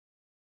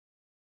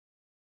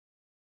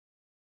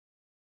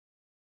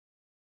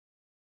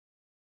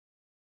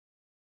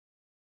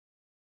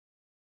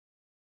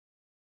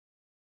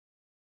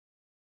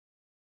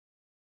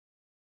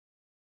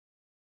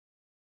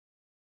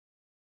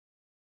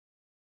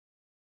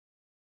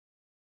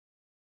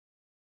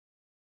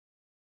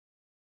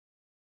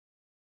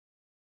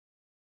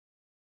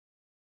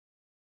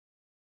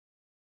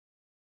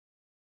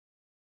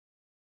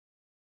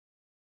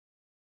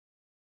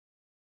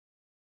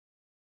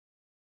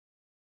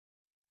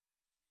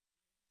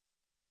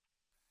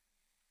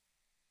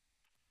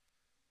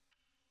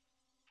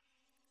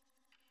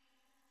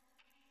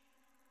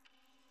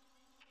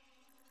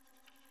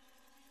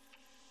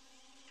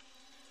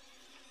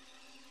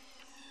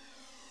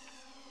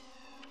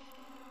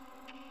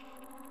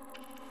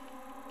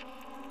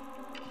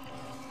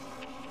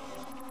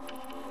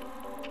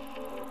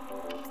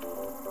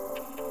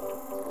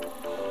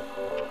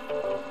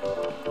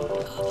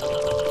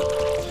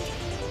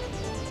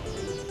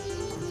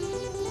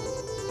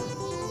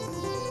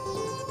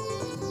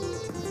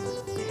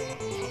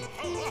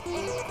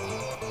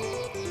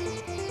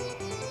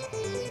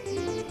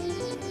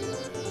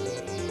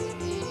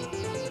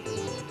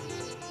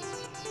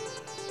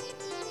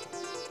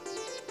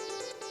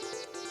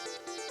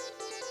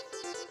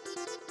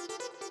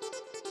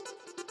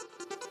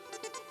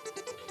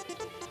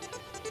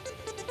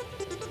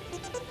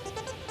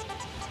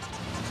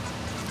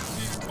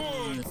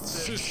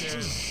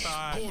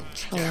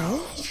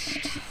Hello?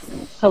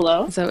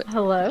 Hello? So,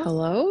 Hello?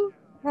 hello?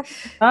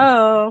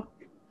 Oh.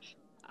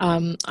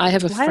 I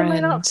have a Why friend. am I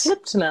not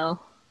flipped now?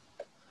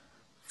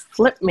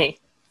 Flip me.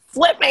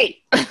 Flip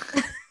me!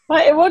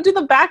 What? It won't do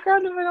the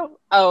background if I don't...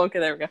 Oh, okay,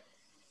 there we go.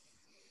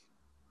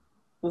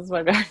 This is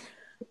my back.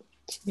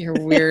 You're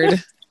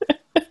weird.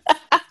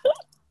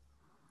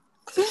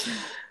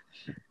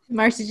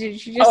 Marcy,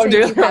 did you just say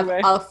you have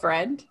a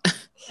friend?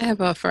 I have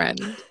a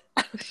friend.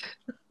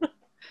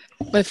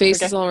 My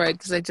face is all red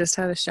because I just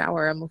had a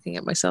shower. I'm looking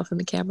at myself in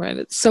the camera and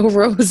it's so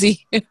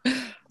rosy. I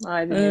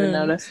didn't even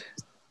notice.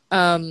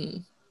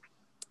 I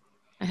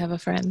have a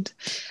friend.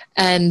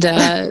 And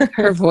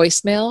her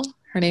voicemail,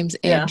 her name's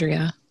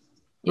Andrea.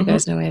 You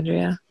guys know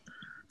Andrea?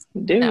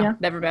 Do No, ya?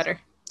 never met her.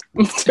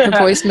 Her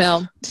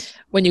voicemail,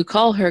 when you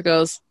call her,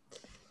 goes,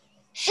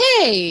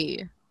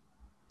 "Hey,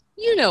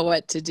 you know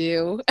what to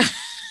do."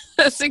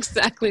 That's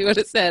exactly what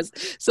it says.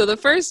 So the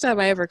first time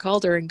I ever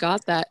called her and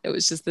got that, it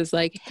was just this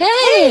like,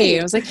 "Hey!"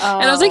 I was like,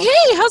 and I was like,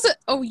 "Hey, how's it?"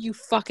 "Oh, you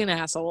fucking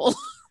asshole."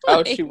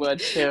 Oh, she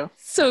would too.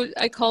 So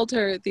I called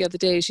her the other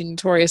day. She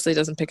notoriously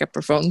doesn't pick up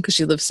her phone because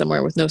she lives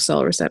somewhere with no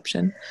cell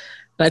reception.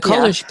 And I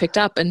called her, she picked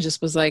up and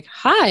just was like,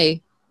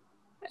 "Hi."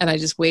 And I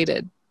just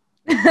waited.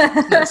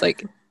 And I was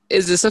like,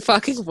 "Is this a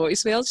fucking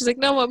voicemail?" She's like,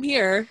 "No, I'm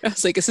here." I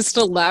was like, "Is this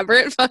an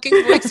elaborate fucking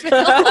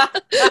voicemail?"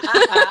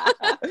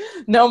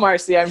 No,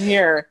 Marcy, I'm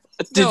here.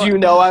 Did you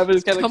know I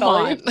was going to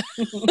call you?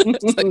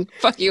 It's like,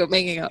 fuck you, I'm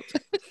hanging up.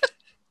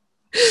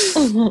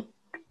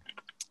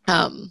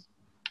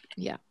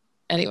 Yeah.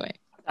 Anyway.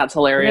 That's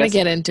hilarious. We're going to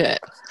get into it.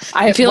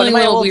 I'm feeling a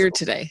little weird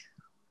today.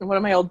 One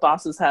of my old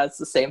bosses has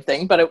the same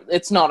thing, but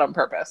it's not on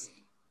purpose.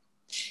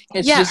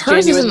 It's just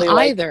hers isn't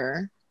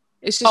either.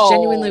 It's just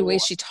genuinely the way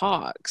she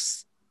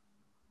talks.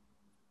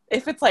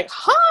 If it's like,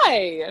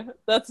 "Hi,"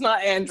 that's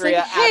not Andrea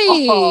like,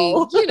 "Hey, at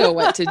all. You know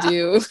what to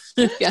do."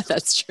 Yeah,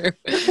 that's true.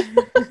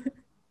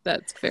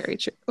 That's very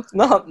true.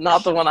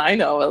 Not the one I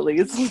know, at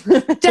least.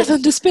 Death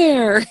and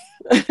despair.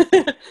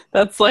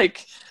 That's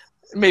like,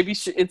 maybe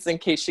it's in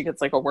case she gets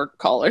like a work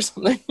call or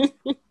something.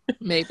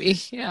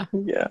 Maybe, yeah.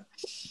 Yeah.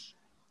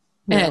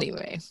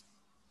 Anyway,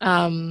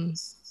 so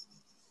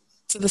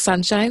the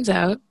sun shines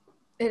out.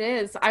 It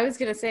is. I was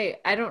gonna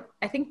say, I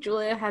think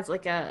Julia has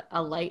like a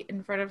light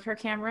in front of her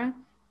camera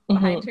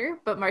behind her,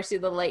 but Marcy,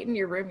 the light in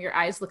your room, your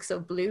eyes look so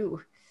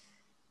blue.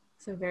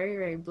 So very,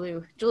 very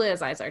blue.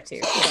 Julia's eyes are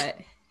too, but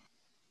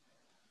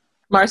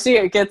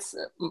Marcy gets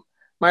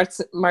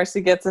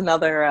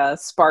another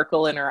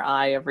sparkle in her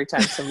eye every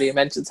time somebody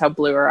mentions how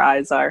blue her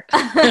eyes are.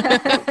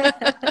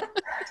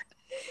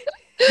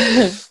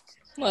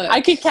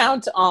 I could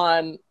count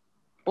on,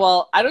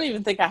 well, I don't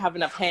even think I have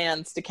enough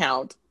hands to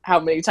count how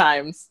many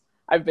times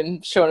I've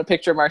been shown a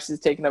picture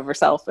Marcy's taken of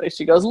herself.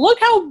 She goes, "Look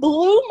how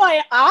blue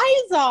my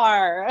eyes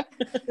are."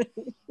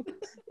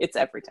 It's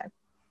every time.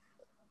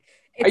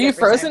 Are you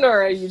frozen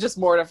or are you just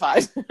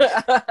mortified?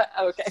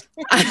 Okay.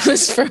 I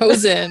was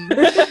frozen.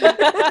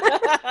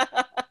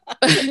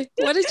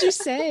 What did you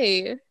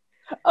say?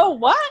 Oh,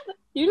 what?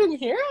 You didn't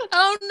hear it?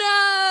 Oh,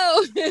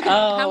 no.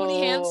 Oh. How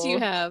many hands do you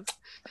have?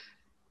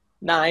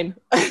 9.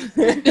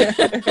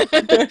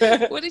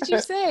 What did you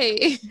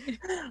say?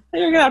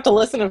 You're gonna have to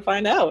listen and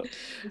find out.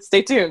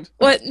 Stay tuned.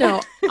 What?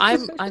 No,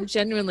 I'm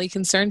genuinely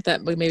concerned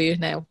that maybe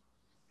now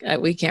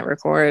we can't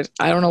record.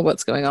 I don't know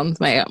what's going on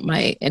with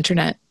my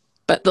internet.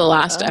 But the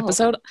last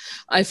episode,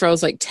 I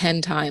froze like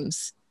 10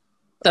 times.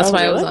 That's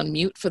why I was on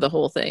mute for the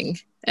whole thing.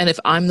 And if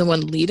I'm the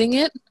one leading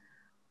it,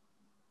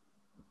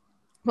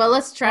 well,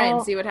 let's try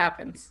and see what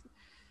happens.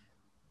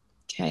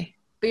 Okay.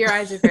 But your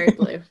eyes are very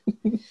blue.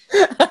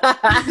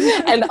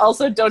 And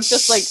also don't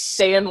just like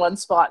stay in one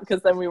spot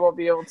because then we won't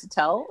be able to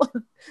tell.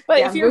 But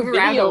if your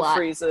video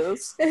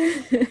freezes,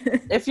 then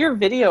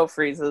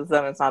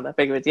it's not that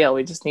big of a deal.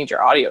 We just need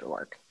your audio to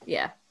work.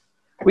 Yeah.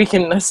 We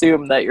can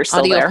assume that you're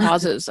still there. Audio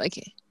pauses.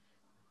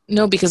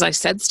 No, because I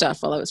said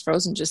stuff while I was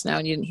frozen just now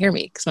and you didn't hear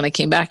me. Because when I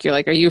came back, you're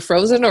like, "Are you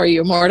frozen or are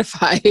you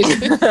mortified?"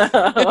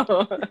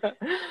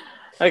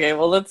 Okay,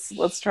 well,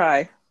 let's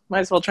try. Might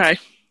as well try.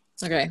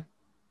 Okay.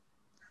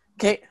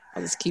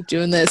 I'll just keep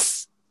doing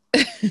this.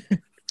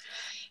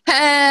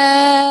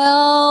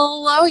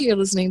 Hello, you're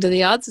listening to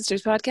the Odd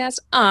Sisters podcast.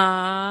 I'm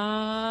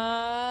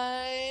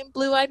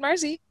Blue-Eyed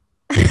Marcy.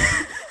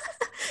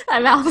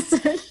 I'm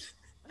Allison.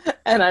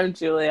 And I'm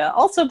Julia,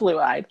 also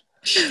blue-eyed.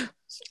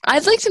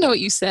 I'd like to know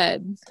what you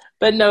said.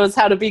 But knows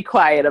how to be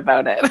quiet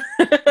about it.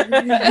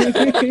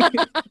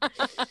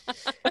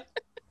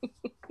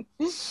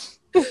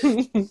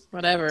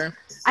 Whatever.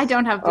 I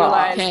don't have blue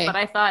eyes, but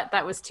I thought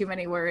that was too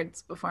many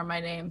words before my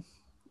name.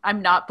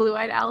 I'm not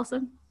blue-eyed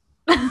Allison.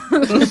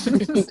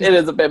 It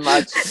is a bit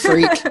much.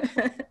 Freak.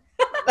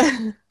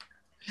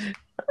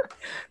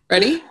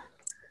 Ready?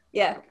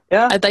 Yeah.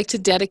 I'd like to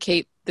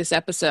dedicate this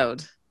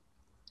episode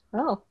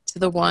to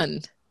the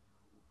one,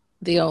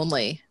 the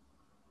only,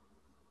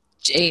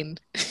 Jane.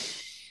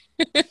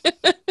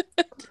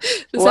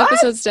 This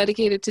episode's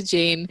dedicated to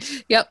Jane.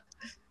 Yep.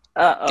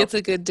 Gets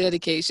a good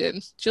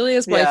dedication.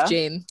 Julia's wife,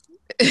 Jane.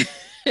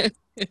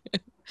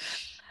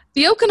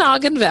 The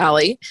Okanagan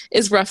Valley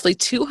is roughly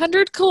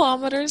 200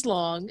 kilometers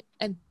long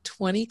and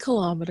 20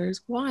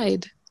 kilometers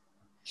wide.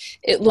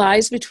 It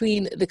lies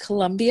between the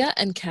Columbia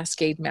and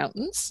Cascade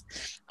Mountains.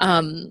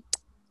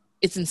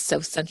 It's in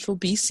south central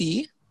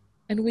BC,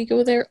 and we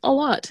go there a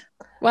lot.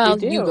 Well,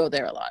 you go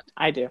there a lot.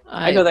 I do.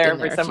 I go there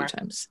every summer. A few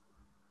times.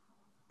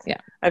 Yeah.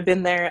 I've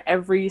been there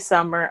every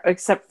summer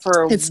except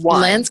for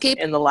one landscape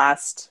in the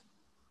last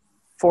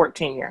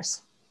 14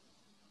 years.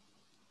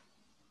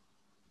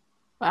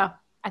 Wow.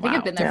 I think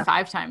I've been there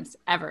 5 times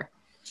ever.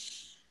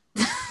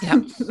 Yeah.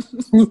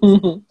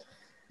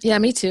 Yeah,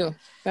 me too.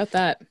 About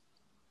that.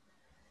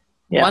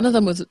 Yeah. One of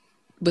them was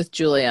with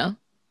Julia.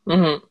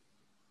 Mm-hmm.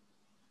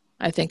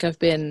 I think I've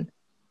been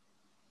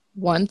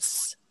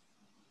once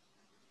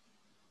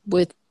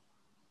with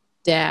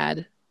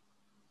Dad.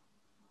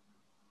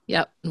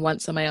 Yep, and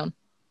once on my own.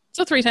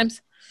 So 3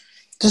 times.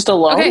 Just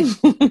alone? Okay.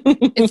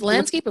 It's a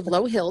landscape of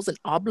low hills and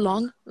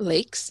oblong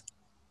lakes.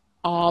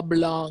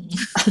 Oblong.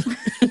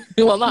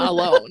 Well, not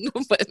alone,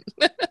 but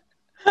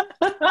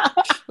that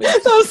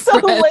was so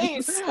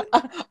late.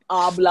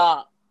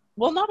 Oblong.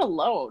 Well, not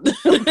alone.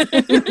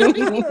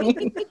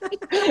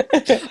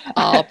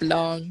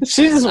 Oblong.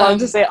 She just wanted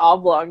to say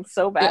oblong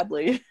so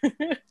badly.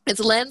 Its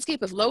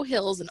landscape of low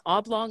hills and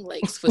oblong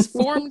lakes was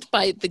formed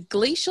by the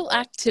glacial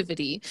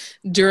activity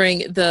during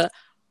the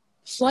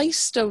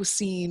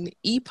Pleistocene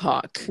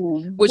epoch,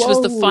 which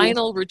was the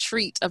final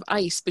retreat of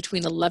ice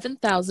between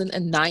 11,000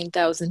 and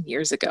 9,000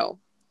 years ago.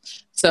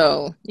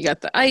 So you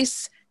got the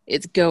ice,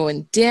 it's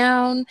going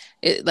down.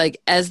 It, like,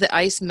 as the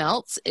ice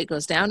melts, it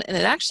goes down, and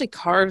it actually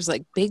carves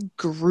like big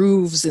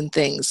grooves and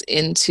things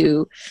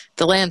into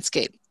the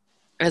landscape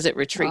as it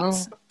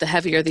retreats. Oh. The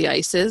heavier the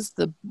ice is,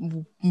 the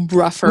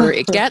rougher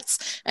it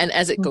gets, and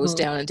as it goes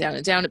down and down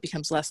and down, it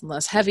becomes less and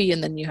less heavy,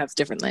 and then you have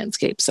different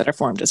landscapes that are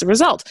formed as a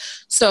result.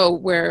 So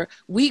where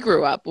I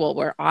grew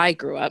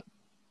up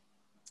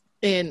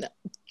in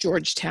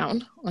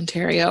Georgetown,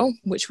 Ontario,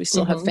 which we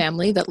still have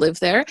family that live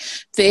there,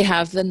 they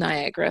have the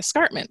Niagara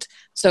Escarpment.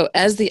 So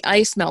as the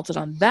ice melted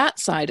on that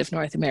side of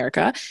North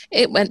America,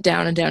 it went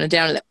down and down and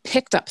down, and it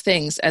picked up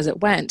things as it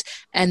went.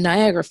 And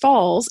Niagara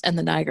Falls and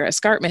the Niagara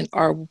Escarpment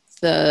are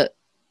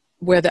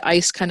where the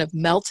ice kind of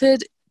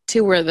melted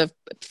to where the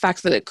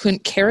fact that it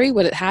couldn't carry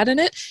what it had in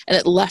it, and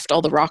it left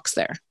all the rocks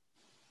there.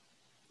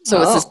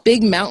 So it's this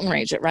big mountain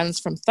range that runs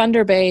from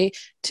Thunder Bay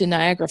to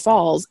Niagara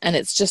Falls, and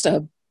it's just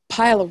a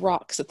pile of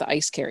rocks that the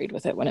ice carried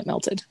with it when it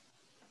melted.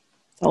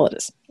 That's all it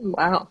is.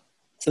 Wow.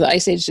 So the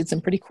Ice Age did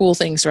some pretty cool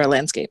things to our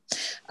landscape.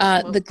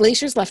 The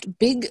glaciers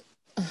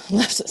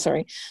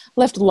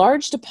left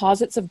large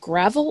deposits of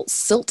gravel,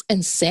 silt,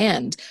 and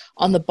sand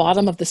on the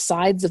bottom of the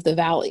sides of the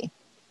valley.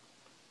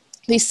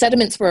 These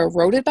sediments were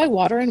eroded by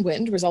water and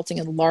wind, resulting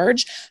in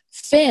large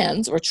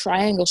fans or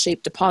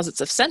triangle-shaped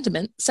deposits of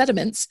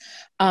sediments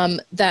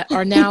that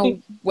are now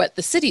what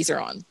the cities are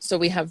on. So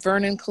we have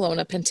Vernon,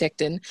 Kelowna,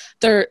 Penticton.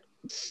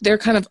 They're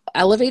kind of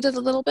elevated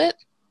a little bit,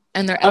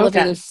 and they're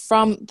elevated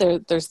from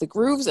there's the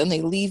grooves, and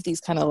they leave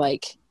these kind of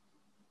like,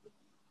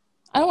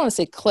 I don't want to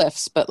say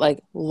cliffs, but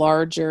like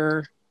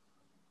larger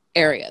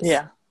areas.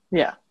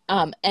 Yeah.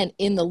 And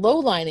in the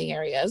low-lying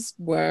areas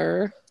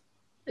where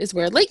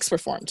lakes were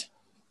formed.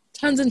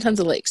 Tons and tons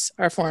of lakes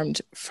are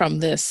formed from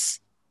this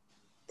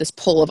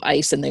pull of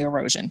ice and the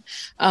erosion.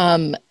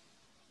 And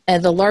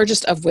the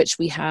largest of which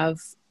we have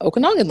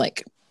Okanagan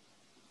Lake.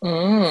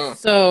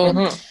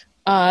 So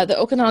the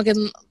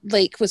Okanagan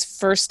Lake was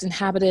first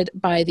inhabited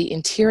by the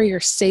interior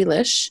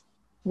Salish,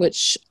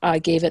 which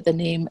gave it the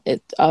name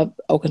of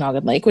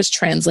Okanagan Lake, which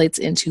translates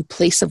into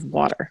place of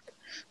water.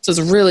 So it's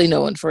really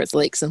known for its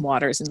lakes and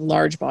waters and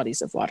large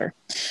bodies of water.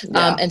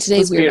 Yeah, and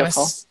today we're going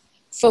to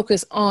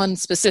focus on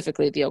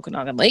specifically the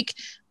Okanagan Lake.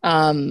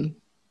 And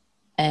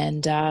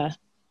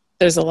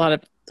there's a lot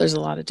of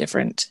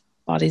different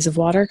bodies of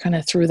water kind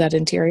of through that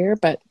interior,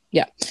 but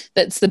yeah,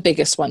 that's the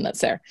biggest one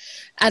that's there.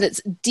 At its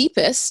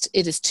deepest,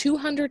 it is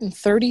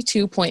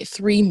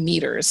 232.3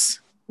 meters,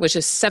 which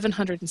is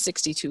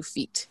 762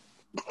 feet.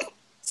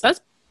 So that's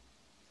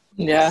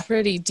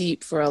pretty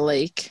deep for a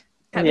lake.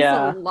 That is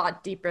a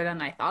lot deeper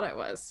than I thought it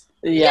was.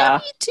 Yeah,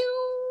 me too.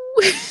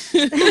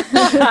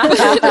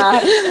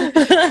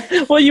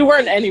 Well, you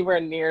weren't anywhere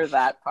near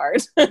that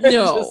part.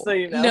 No, just so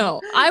you know. No.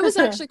 I was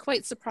actually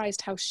quite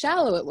surprised how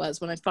shallow it was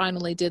when I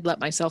finally did let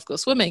myself go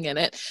swimming in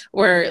it,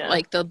 where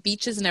like the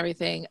beaches and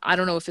everything, I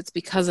don't know if it's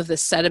because of the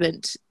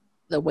sediment,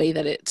 the way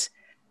that it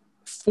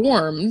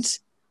formed,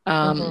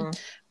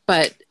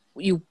 but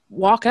you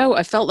walk out,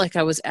 I felt like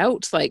I was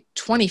out like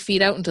 20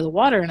 feet out into the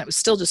water, and it was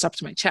still just up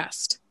to my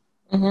chest.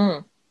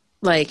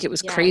 Like, it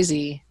was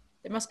crazy.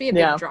 There must be a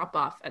big drop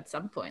off at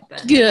some point then.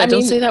 Yeah,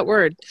 don't say that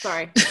word.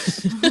 Sorry.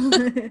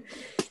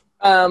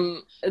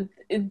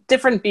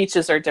 Different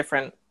beaches are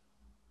different,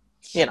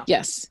 you know.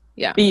 Yes.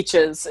 Yeah.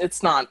 Beaches, they're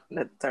not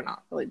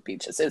really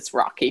beaches. It's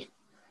rocky.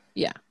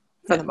 Yeah.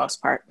 For the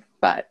most part.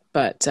 But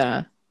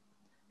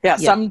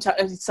some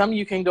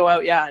you can go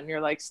out, and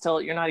you're like,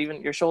 still, you're not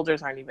even, your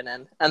shoulders aren't even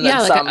in. And then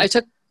like some, I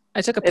took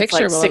I took a It's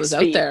picture like while I was 6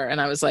 out feet. there,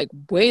 and I was like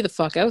way the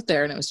fuck out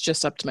there, and it was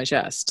just up to my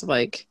chest.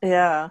 Like,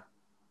 Yeah.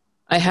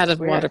 I had a It's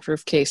weird.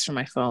 waterproof case for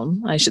my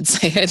phone. I should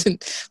say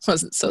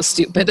wasn't so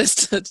stupid as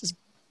to just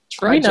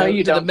We trudge know out you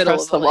into the don't middle of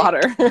trust the the lake.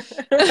 water.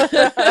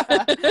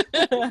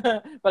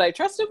 But I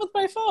trust it with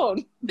my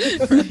phone.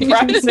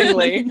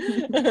 Surprisingly.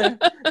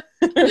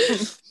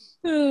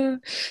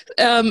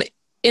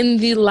 In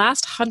the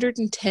last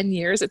 110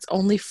 years, it's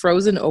only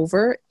frozen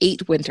over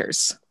 8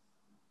 winters.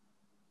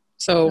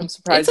 So I'm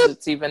surprised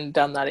it's even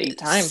done that 8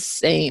 times.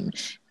 Same.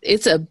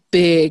 It's a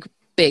big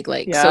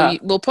lake. Yeah. So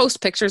we'll post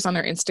pictures on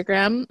our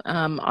Instagram,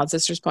 Odd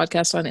Sisters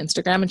Podcast on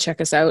Instagram, and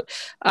check us out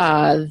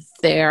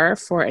there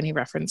for any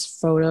reference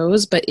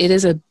photos. But it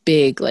is a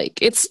big lake.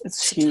 It's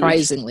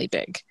surprisingly huge.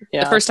 Big.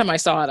 Yeah. The first time I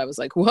saw it, I was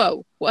like,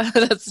 whoa, what?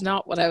 That's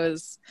not what I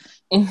was.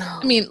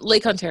 I mean,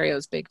 Lake Ontario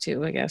is big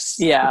too, I guess.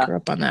 Yeah. I grew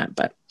up on that.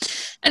 But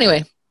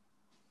anyway,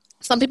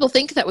 some people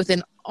think that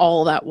within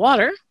all that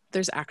water,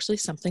 there's actually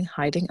something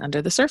hiding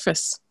under the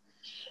surface.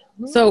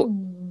 So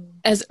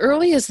as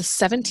early as the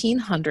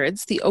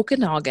 1700s, the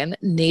Okanagan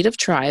Native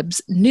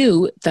tribes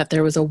knew that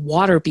there was a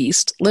water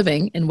beast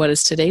living in what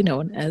is today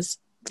known as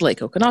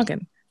Lake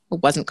Okanagan.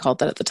 It wasn't called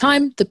that at the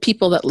time. The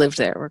people that lived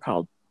there were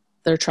called,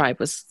 their tribe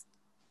was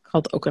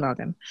called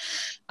Okanagan.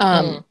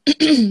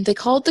 They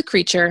called the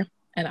creature,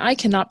 and I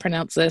cannot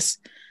pronounce this,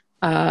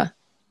 Nahatik,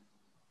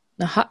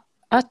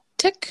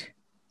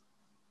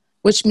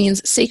 which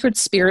means sacred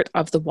spirit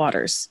of the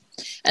waters.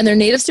 And their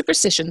native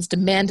superstitions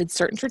demanded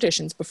certain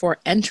traditions before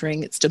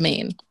entering its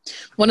domain.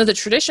 One of the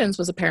traditions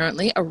was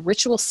apparently a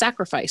ritual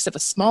sacrifice of a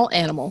small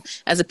animal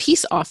as a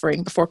peace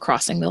offering before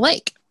crossing the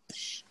lake.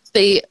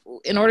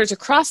 In order to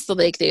cross the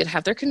lake, they would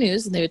have their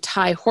canoes, and they would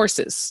tie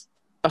horses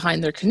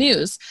behind their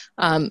canoes,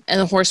 and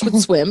the horse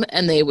would swim,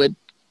 and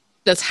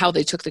that's how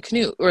they took the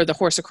canoe or the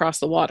horse across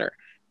the water.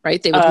 Right?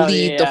 They would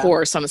lead the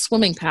horse on a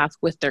swimming path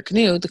with their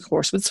canoe. The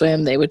horse would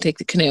swim. They would take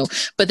the canoe.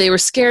 But they were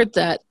scared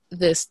that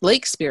this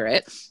lake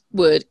spirit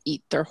would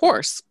eat their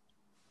horse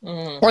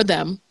or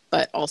them,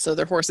 but also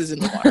their horses in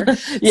the water.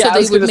 Yeah,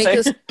 so they would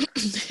make this.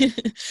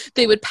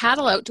 They would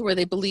paddle out to where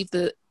they believed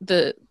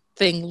the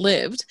thing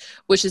lived,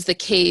 which is the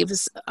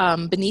caves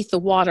beneath the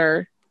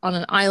water on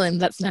an island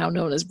that's now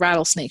known as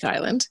Rattlesnake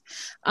Island.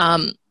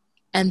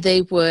 And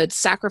they would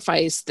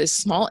sacrifice this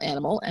small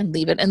animal and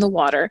leave it in the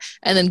water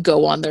and then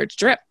go on their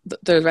trip,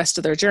 the rest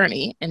of their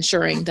journey,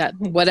 ensuring that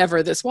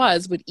whatever this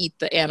was would eat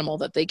the animal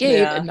that they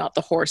gave and not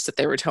the horse that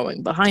they were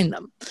towing behind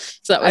them.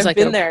 So that was I've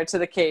been there to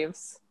the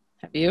caves.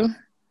 Have you?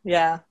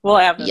 Yeah. Well,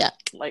 I haven't. Yeah.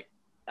 Like,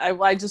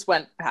 I just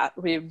went,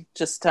 we've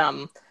just,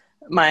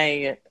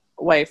 my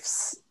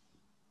wife's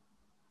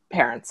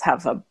parents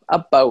have a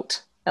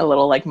boat, a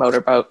little like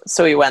motorboat.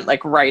 So we went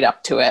like right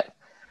up to it.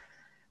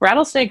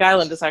 Rattlesnake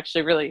Island is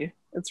actually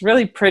it's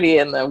really pretty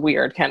in the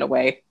weird kind of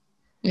way.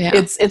 Yeah.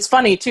 It's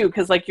funny too,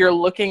 because like you're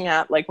looking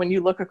at, like when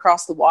you look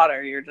across the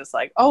water, you're just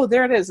like, oh,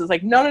 there it is. It's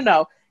like,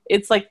 no.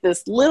 It's like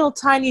this little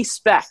tiny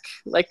speck,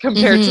 like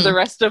compared to the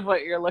rest of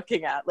what you're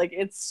looking at. Like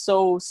it's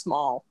so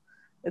small.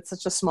 It's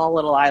such a small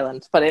little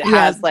island, but it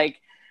has like,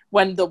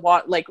 when the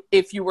water, like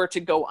if you were to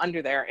go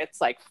under there,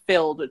 it's like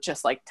filled with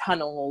just like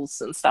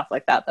tunnels and stuff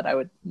like that I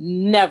would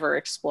never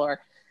explore.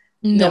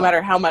 No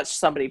matter how much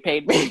somebody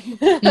paid me.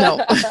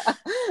 No,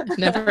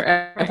 never,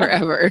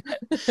 ever.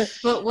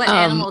 But what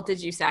animal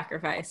did you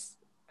sacrifice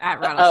at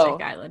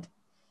Rattlesnake Island?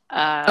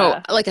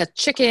 Like a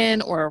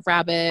chicken or a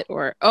rabbit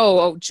or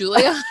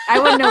Julia. I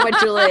wouldn't know what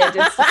Julia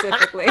did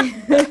specifically.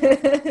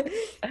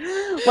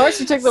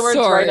 Marcia took the words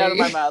right out of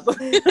my mouth.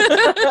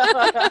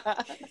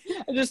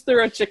 I just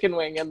threw a chicken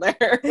wing in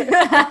there.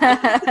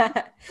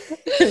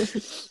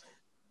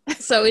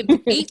 So in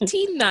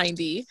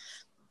 1890,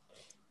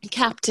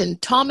 Captain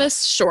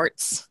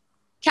Shorts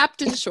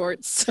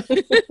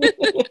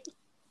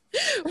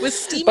was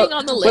steaming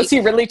on the lake. Was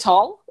he really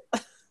tall?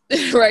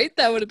 Right?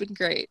 That would have been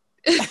great.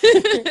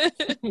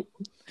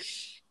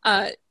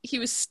 He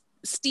was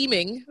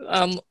steaming,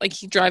 like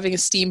he driving a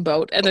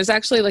steamboat, and there's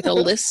actually like a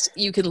list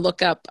you can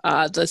look up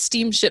the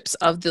steamships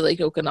of the Lake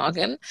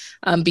Okanagan,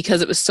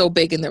 because it was so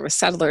big and there were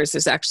settlers.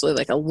 There's actually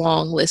like a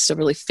long list of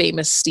really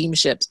famous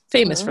steamships,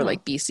 for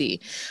like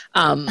BC.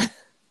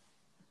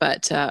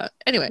 But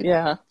anyway,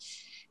 yeah,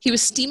 he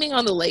was steaming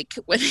on the lake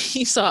when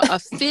he saw a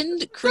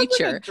finned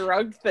creature. Like a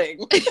drug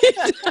thing.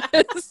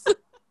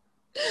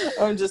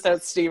 I'm just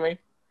out steaming.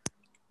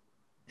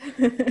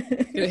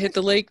 Gonna hit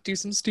the lake, do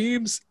some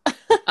steams.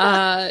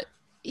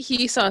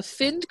 He saw a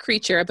finned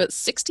creature about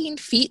 16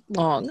 feet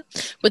long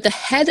with the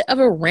head of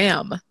a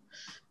ram.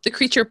 The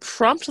creature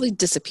promptly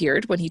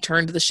disappeared when he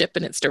turned the ship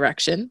in its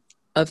direction,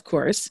 of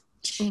course.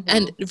 Mm-hmm.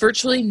 And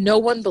virtually no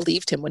one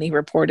believed him when he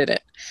reported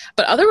it.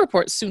 But other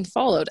reports soon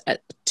followed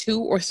at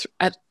 2 or 3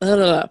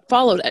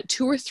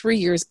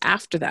 years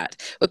after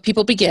that, but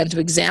people began to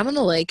examine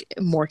the lake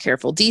in more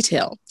careful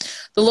detail.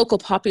 The local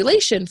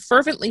population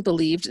fervently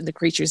believed in the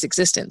creature's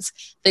existence.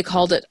 They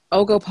called it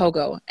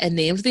Ogopogo and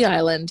named the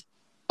island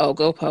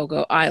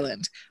Ogopogo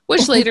Island,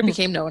 which later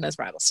became known as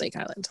Rattlesnake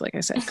Island, like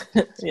I said.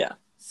 Yeah.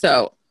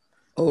 So,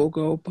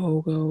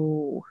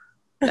 Ogopogo.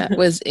 That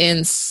was in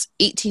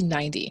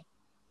 1890.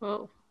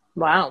 Whoa.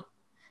 Wow.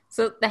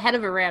 So the head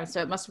of a ram,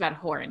 so it must have had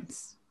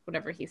horns,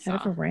 whatever he saw.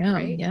 Head of a ram,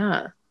 right?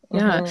 yeah.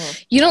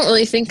 Mhm. You don't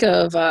really think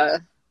of,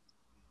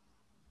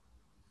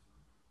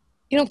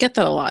 you don't get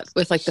that a lot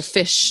with like the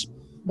fish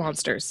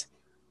monsters.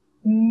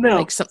 No.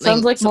 Like something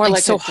Sounds like more something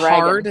like so a dragon.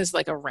 hard as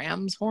like a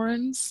ram's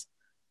horns.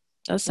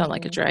 Does sound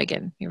like a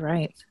dragon. You're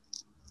right.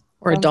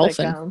 Or Sounds a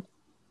dolphin.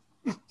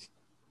 Like,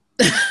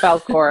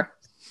 Falcor.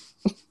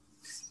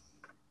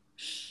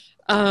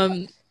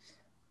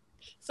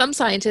 Some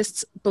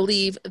scientists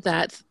believe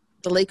that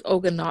the Lake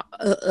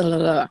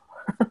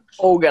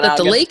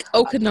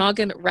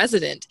Okanagan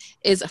resident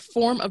is a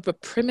form of a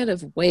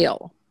primitive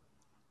whale.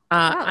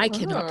 I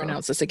cannot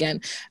pronounce this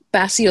again.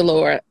 It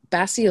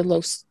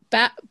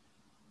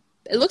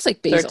looks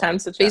like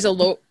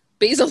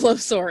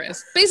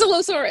Basilosaurus.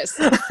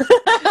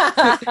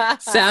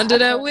 Sound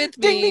it out with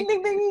me. Ding,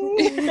 ding, ding,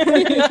 ding.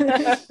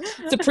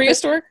 It's a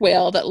prehistoric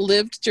whale that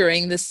lived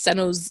during the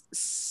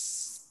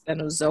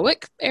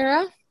Cenozoic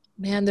era.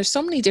 Man, there's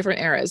so many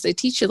different eras. They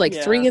teach you like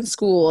 3 in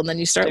school, and then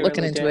you start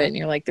looking into it, and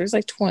you're like, there's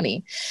like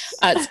 20.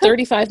 It's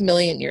 35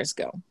 million years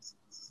ago.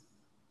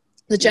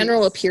 The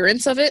general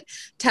appearance of it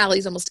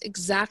tallies almost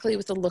exactly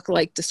with the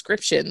look-alike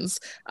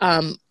descriptions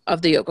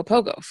of the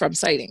Ogopogo from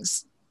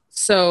sightings.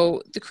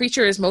 So the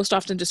creature is most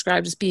often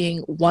described as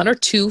being 1 or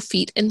 2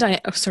 feet in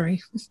diameter. Oh,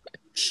 sorry.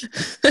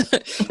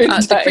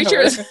 The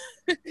creature is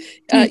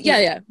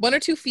 1 or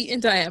 2 feet in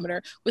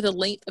diameter with a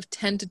length of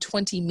 10 to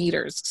 20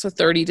 meters, so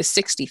 30 to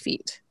 60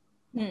 feet.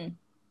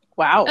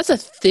 Wow. That's a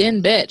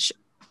thin bitch.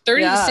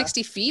 30 to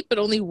 60 feet, but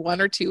only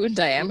 1 or 2 in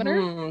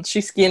diameter?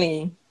 She's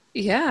skinny.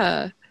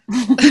 Yeah.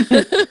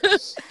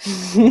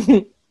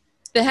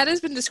 The head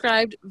has been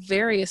described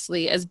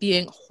variously as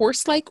being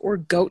horse-like or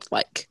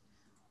goat-like.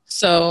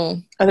 So,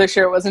 are they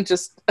sure it wasn't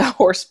just a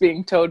horse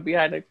being towed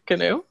behind a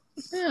canoe?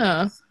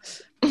 Yeah.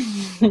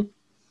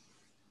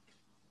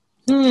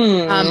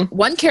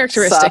 One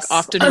characteristic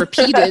often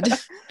repeated.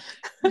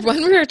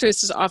 One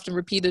characteristic often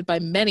repeated by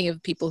many of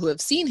the people who have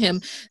seen him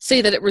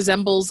say that it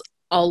resembles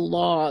a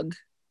log.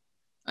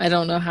 I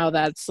don't know how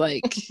that's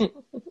like.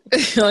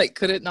 Like,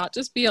 could it not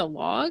just be a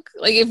log?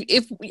 Like,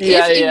 if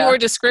in your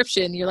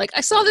description you're like,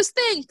 I saw this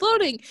thing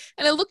floating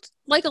and it looked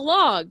like a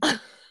log.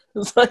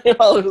 It's like,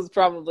 well, it was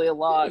probably a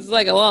log. It's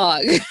like a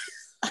log.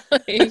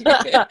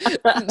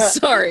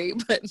 Sorry,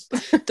 but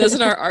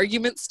doesn't our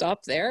argument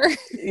stop there?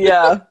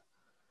 Yeah.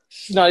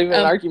 Not even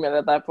an argument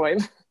at that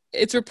point.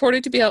 It's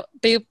reported to be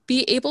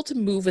able to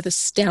move with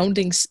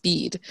astounding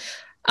speed.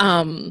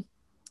 I'm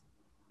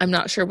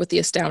not sure what the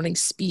astounding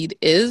speed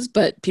is,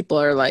 but people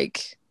are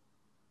like,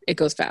 it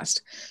goes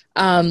fast.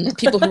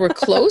 People who were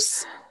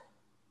close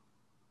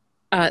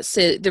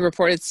say they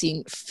reported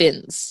seeing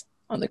fins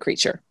on the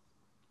creature.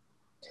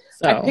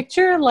 So. I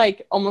picture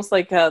like almost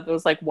like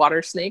those like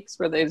water snakes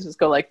where they just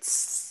go like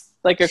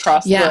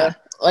across the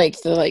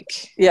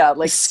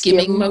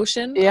skimming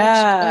motion.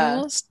 Yeah,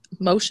 almost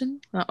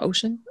motion, not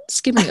ocean.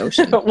 Skimming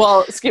ocean.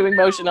 Well, skimming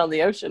motion on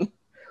the ocean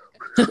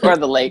or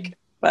the lake,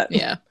 but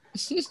yeah.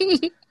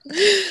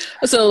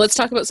 So let's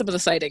talk about some of the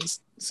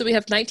sightings. So we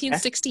have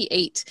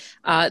 1968.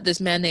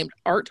 This man named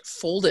Art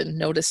Folden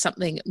noticed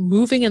something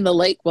moving in the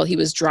lake while he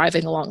was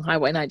driving along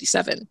Highway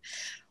 97,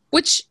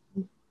 which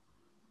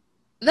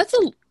that's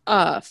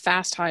a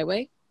fast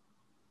highway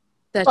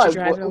that you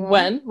drive along.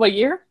 When? What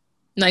year?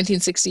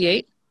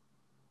 1968.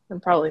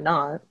 And probably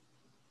not.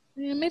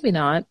 Yeah, maybe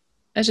not.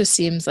 That just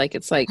seems like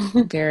it's like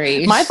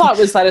very. My thought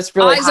was that it's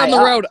really eyes high on the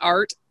up. road,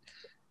 Art.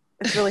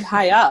 It's really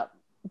high up,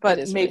 but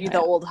maybe really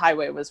the old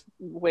highway was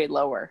way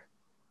lower.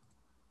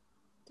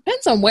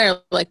 Depends on where.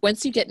 Like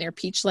once you get near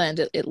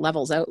Peachland, it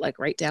levels out like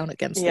right down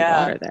against the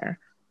water there.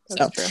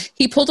 That's true.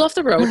 He pulled off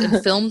the road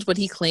and filmed what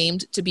he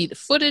claimed to be the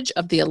footage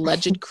of the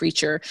alleged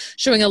creature,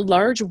 showing a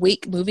large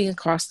wake moving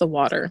across the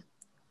water.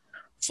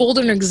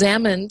 Folden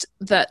examined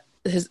that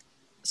his.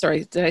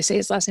 Sorry, did I say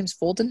his last name's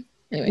Folden?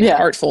 Anyway,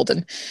 Art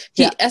Folden.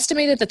 He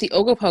estimated that the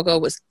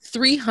Ogopogo was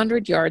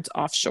 300 yards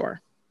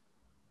offshore.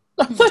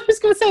 I thought I was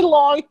going to say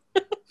long.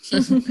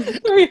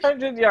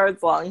 300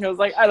 yards long. I was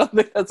like, I don't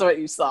think that's what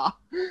you saw.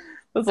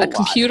 That's a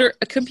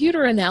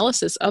computer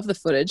analysis of the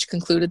footage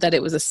concluded that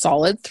it was a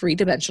solid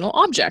 3-dimensional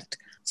object.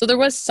 So there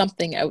was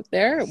something out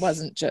there. It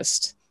wasn't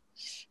just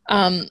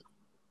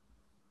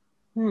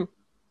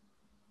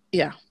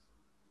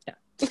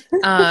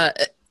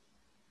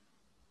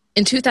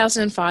in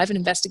 2005, an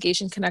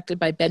investigation conducted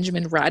by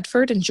Benjamin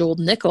Radford and Joel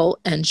Nichol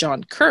and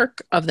John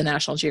Kirk of the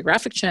National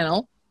Geographic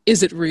Channel,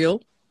 Is It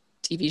Real?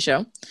 TV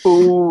show.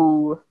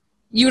 Ooh.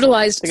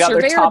 Utilized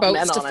surveyor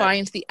boats to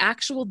find the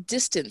actual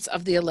distance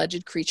of the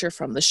alleged creature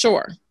from the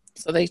shore.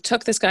 So they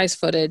took this guy's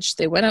footage.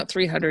 They went out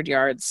 300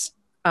 yards.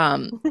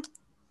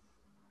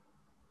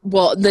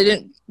 Well, they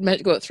didn't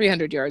go at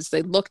 300 yards.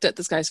 They looked at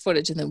this guy's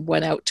footage and then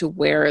went out to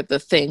where the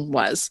thing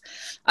was.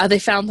 They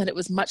found that it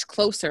was much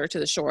closer to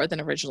the shore than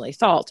originally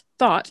thought,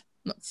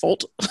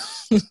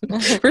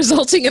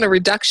 resulting in a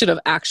reduction of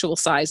actual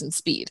size and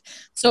speed.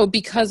 So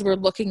because we're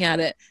looking at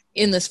it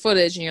in this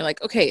footage and you're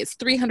like, okay, it's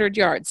 300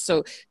 yards.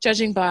 So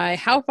judging by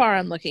how far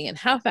I'm looking and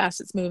how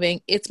fast it's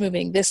moving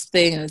this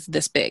thing is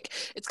this big.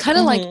 It's kind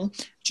of like, do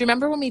you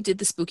remember when we did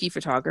the spooky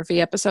photography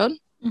episode?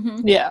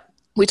 Yeah.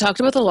 We talked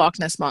about the Loch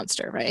Ness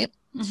Monster, right?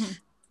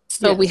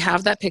 So we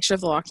have that picture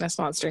of the Loch Ness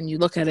Monster and you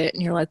look at it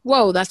and you're like,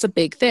 whoa, that's a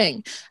big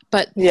thing.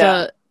 But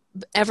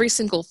every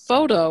single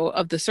photo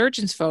of the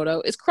surgeon's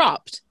photo is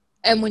cropped.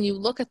 And when you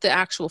look at the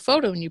actual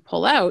photo and you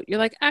pull out, you're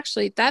like,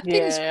 actually, that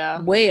thing's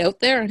way out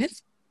there and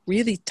it's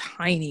really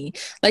tiny.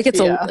 Like it's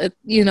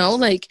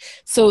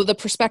so the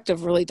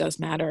perspective really does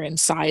matter in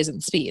size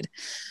and speed.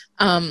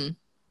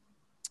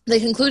 They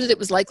concluded it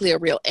was likely a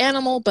real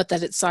animal, but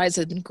that its size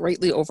had been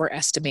greatly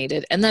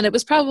overestimated, and that it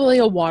was probably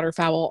a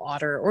waterfowl,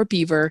 otter, or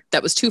beaver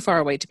that was too far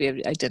away to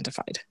be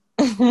identified.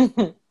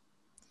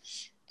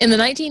 In the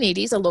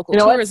 1980s, a local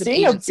tourism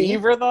agency... Seeing a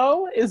beaver,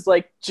 though, is,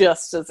 like,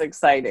 just as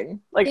exciting.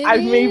 Like,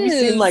 I've maybe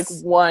seen, like,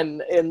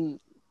 one in...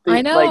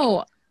 I know.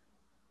 Like,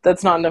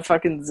 that's not in a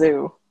fucking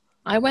zoo.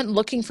 I went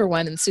looking for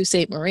one in Sault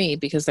Ste. Marie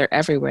because they're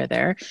everywhere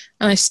there,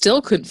 and I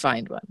still couldn't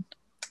find one.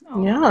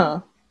 Oh. Yeah.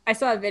 I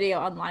saw a video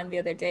online the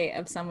other day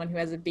of someone who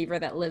has a beaver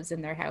that lives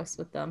in their house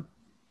with them.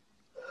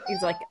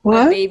 He's like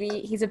a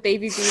baby. He's a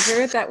baby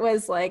beaver that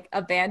was, like,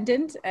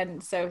 abandoned,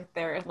 and so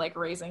they're, like,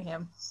 raising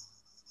him.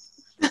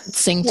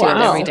 Sing to it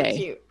every day.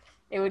 Cute.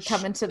 It would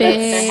come into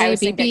their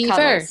house and get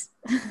cuddles.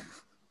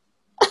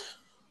 It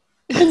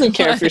doesn't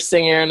care if you're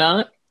singing or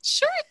not.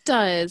 Sure it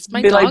does.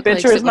 My dog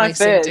likes it when I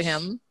sing to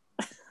him.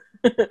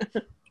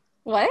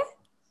 What?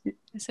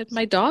 I said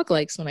my dog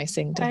likes when I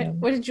sing to him.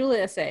 What did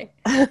Julia say?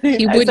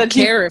 He wouldn't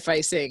care if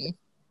I sing.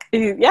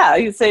 He'd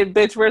say,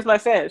 bitch, where's my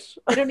fish?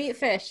 They don't eat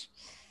fish.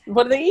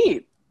 What do they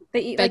eat?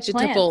 They eat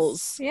vegetables. Like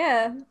plants.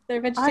 Yeah,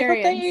 they're vegetarians. I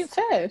thought they eat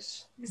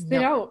fish. They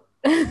don't.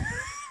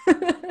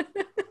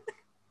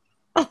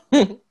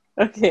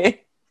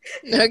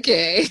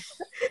 Okay.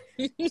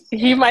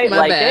 He might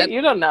like it.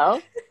 You don't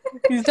know.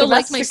 He's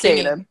like my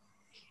singing.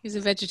 He's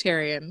a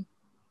vegetarian.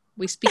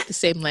 We speak the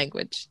same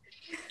language.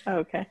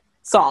 Okay.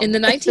 Song. In the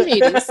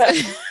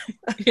 1980s,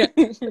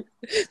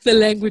 the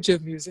language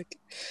of music.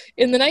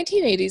 In the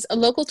 1980s, a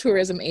local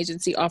tourism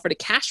agency offered a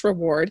cash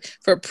reward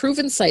for a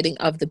proven sighting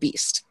of the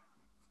beast.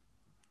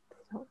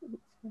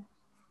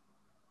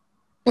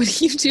 What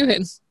are you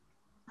doing?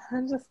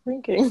 I'm just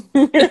thinking.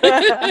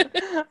 I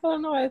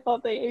don't know. I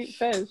thought they ate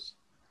fish.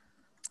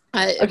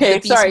 Okay,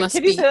 sorry.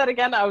 Can you say that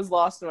again? I was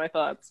lost in my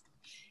thoughts.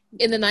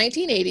 In the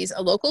 1980s,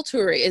 a local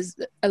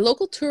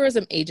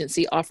tourism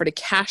agency offered a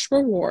cash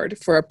reward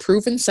for a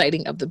proven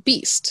sighting of the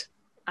beast.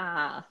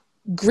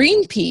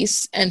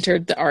 Greenpeace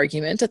entered the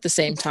argument at the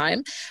same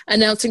time,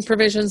 announcing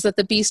provisions that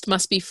the beast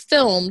must be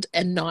filmed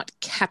and not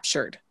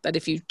captured. That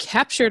if you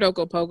captured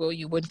Ogopogo,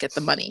 you wouldn't get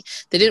the money.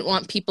 They didn't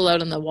want people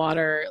out in the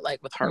water,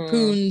 like with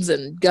harpoons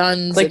and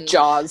guns. Like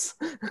Jaws.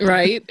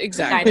 Right?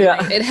 Exactly.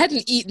 Yeah. It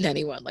hadn't eaten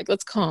anyone. Like,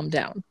 let's calm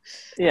down.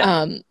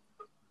 Yeah.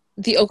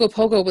 The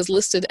Ogopogo was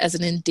listed as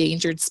an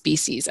endangered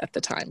species at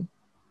the time.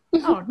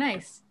 Oh,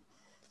 nice.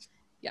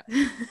 Yeah.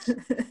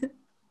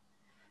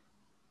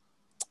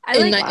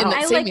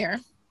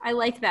 I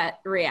like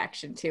that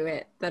reaction to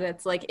it, that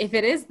it's like, if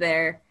it is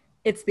there,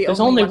 it's the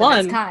only one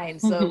of its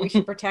kind, so we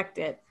should protect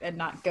it and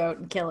not go out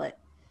and kill it.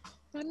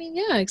 I mean,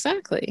 yeah,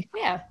 exactly.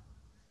 Yeah.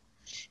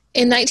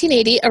 In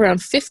 1980,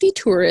 around 50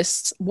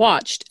 tourists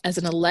watched as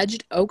an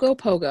alleged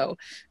Ogopogo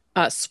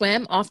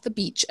swam off the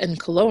beach in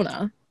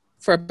Kelowna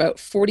for about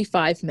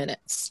 45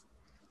 minutes.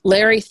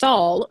 Larry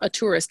Thal, a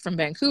tourist from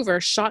Vancouver,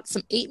 shot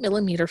some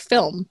 8mm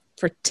film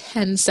for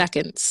 10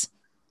 seconds.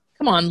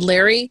 Come on,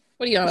 Larry.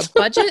 What are you on a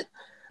budget?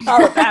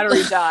 Oh, the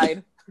battery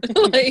died.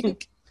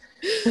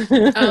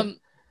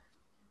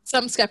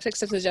 Some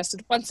skeptics have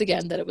suggested once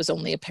again that it was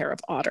only a pair of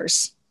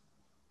otters.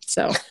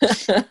 So,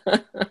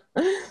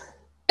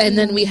 and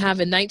then we have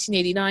in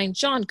 1989,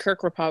 John Kirk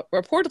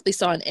reportedly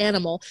saw an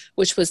animal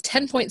which was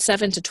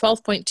 10.7 to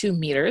 12.2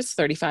 meters,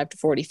 35 to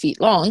 40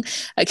 feet long.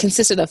 It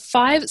consisted of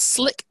five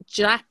sleek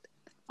jet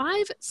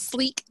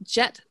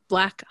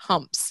black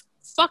humps.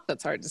 Fuck,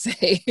 that's hard to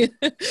say.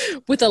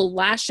 With a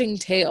lashing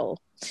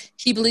tail.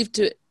 He believed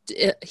it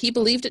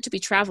to be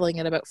traveling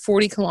at about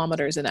 40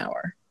 kilometers an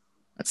hour.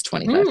 That's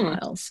 25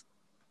 miles.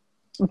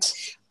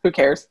 Who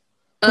cares?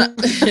 On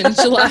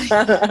July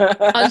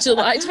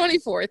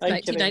 24th,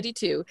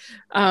 1992,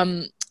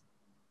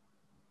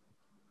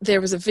 there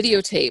was a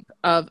videotape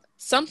of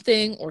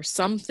something or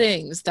some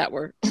things that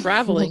were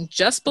traveling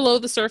just below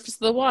the surface of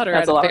the water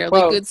at a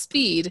fairly good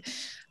speed.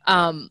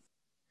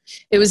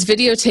 It was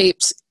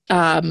videotaped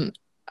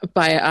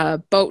by a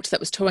boat that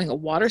was towing a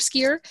water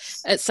skier.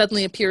 It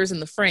suddenly appears in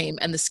the frame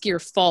and the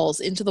skier falls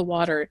into the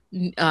water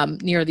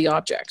near the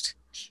object.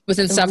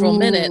 Within several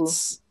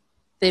minutes,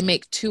 they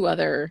make two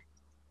other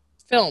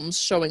films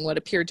showing what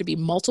appeared to be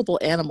multiple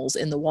animals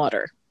in the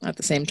water at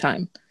the same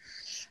time.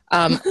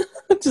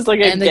 Just like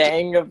a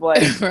gang of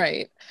like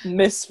right.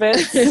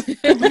 misfits.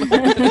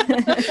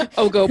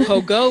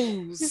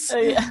 Ogopogos.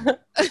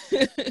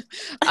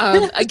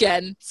 Yeah.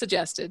 Again,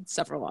 suggested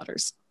several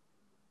otters.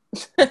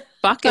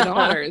 Fucking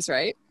otters,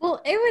 right?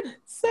 Well, it would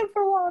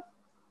several otters.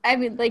 I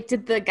mean, like,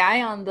 did the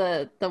guy on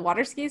the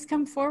water skis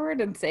come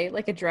forward and say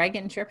like a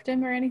dragon tripped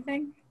him or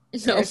anything?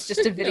 No, Or it's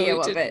just a no, video he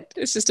of didn't. it.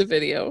 It's just a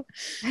video.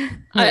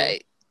 Yeah.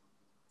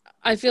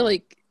 I feel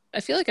like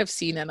I've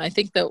seen it. And I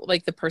think that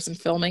like the person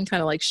filming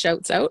kind of like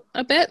shouts out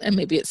a bit, and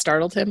maybe it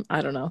startled him.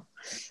 I don't know.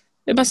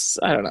 It must.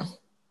 I don't know.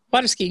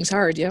 Water skiing's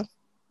hard, yeah.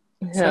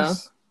 Yeah.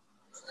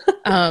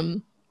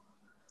 So,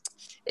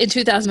 in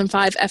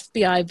 2005,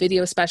 FBI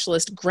video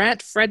specialist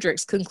Grant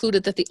Fredericks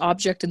concluded that the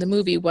object in the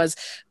movie was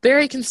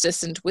very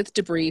consistent with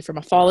debris from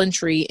a fallen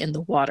tree in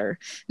the water,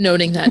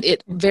 noting that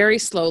it very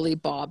slowly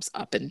bobs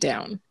up and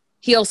down.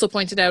 He also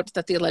pointed out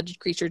that the alleged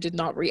creature did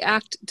not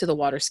react to the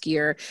water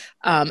skier,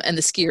 and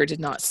the skier did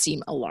not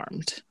seem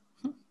alarmed.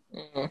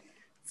 Mm-hmm.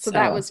 So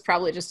that was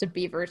probably just a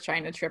beaver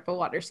trying to trip a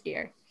water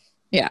skier.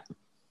 Yeah.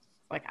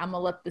 Like, I'm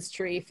gonna let this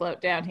tree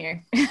float down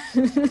here.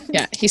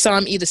 Yeah, he saw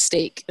him eat a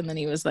steak, and then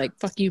he was like,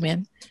 "Fuck you,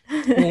 man."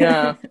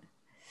 Yeah.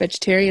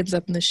 Vegetarians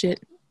up in the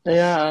shit.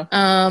 Yeah.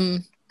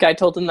 Guy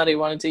told him that he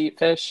wanted to eat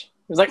fish.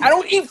 He was like, "I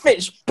don't eat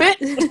fish,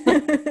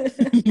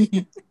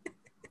 bitch.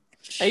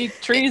 I eat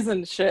trees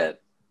and shit."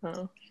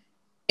 Oh.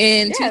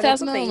 In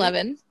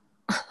 2011,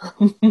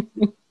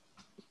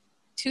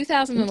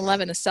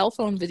 a cell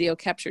phone video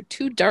captured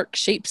two dark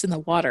shapes in the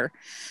water.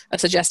 A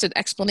suggested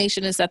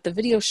explanation is that the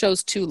video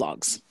shows two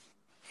logs.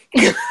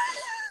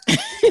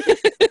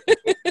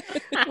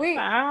 Wait.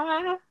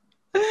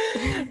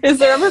 Has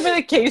there ever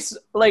been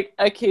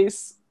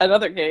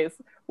another case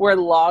where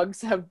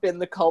logs have been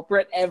the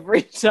culprit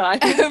every time?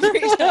 Every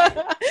time.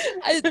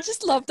 I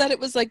just love that it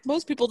was like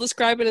most people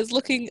describe it as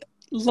looking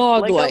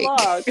log-like. Like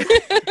a log.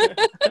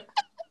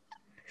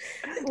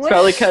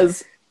 Probably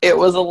because it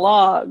was a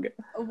log.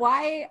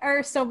 Why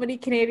are so many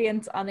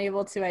Canadians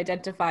unable to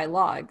identify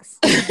logs?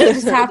 What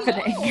is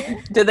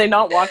happening? Did they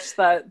not watch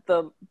the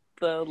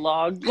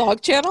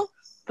log channel?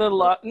 The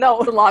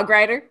log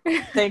rider.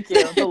 Thank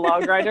you. The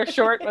log rider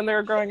short when they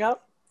were growing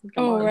up.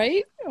 Come on.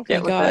 Right? Oh my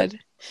god.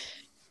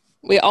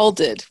 We all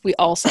did. We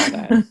all saw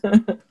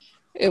that.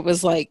 It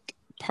was like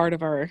part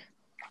of our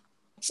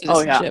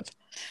citizenship. Oh, yeah.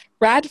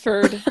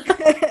 Radford.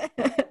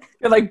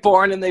 You're like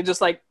born and they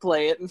just like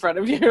play it in front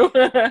of you.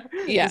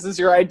 Yeah. This is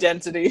your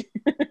identity.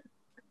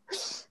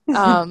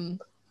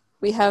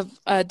 We have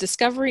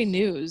Discovery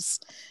News.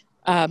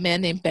 A man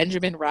named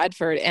Benjamin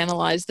Radford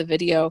analyzed the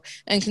video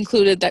and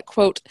concluded that,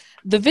 quote,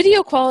 "The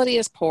video quality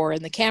is poor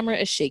and the camera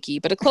is shaky,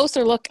 but a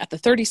closer look at the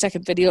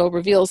 30-second video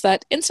reveals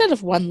that instead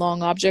of one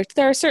long object,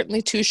 there are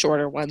certainly two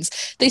shorter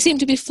ones. They seem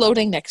to be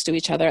floating next to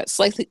each other at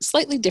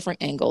slightly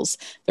different angles.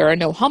 There are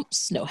no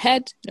humps, no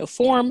head, no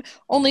form,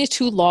 only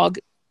two long,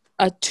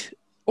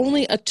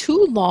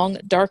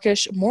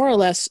 darkish, more or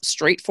less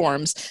straight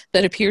forms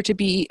that appear to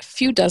be a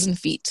few dozen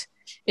feet.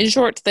 In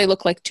short, they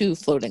look like two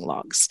floating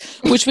logs,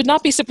 which would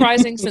not be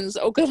surprising since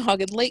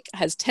Okanagan Lake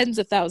has tens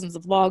of thousands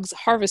of logs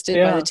harvested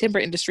by the timber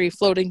industry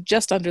floating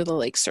just under the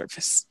lake's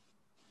surface."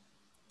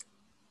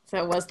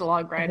 So it was the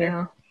log rider.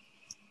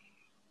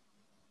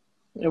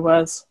 Yeah. It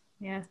was.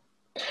 Yeah.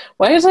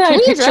 Why isn't I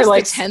picture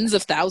like tens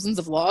of thousands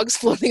of logs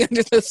floating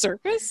under the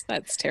surface?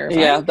 That's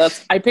terrifying. Yeah,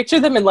 I picture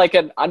them in like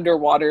an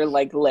underwater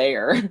like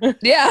layer.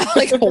 Yeah,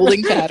 like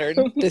holding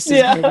pattern. This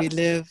is where we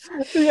live.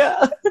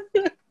 Yeah.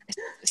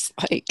 It's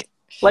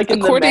like in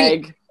the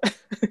Meg.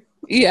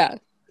 Yeah.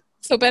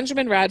 So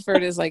Benjamin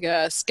Radford is like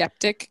a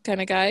skeptic kind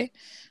of guy.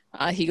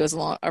 He goes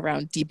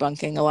around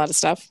debunking a lot of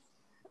stuff.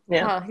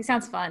 Yeah. Oh, he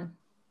sounds fun.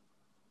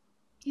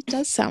 He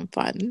does sound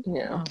fun.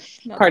 Yeah.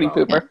 Party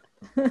pooper.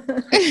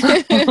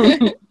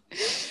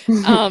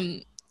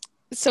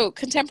 So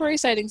contemporary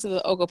sightings of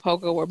the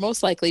Ogopogo were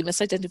most likely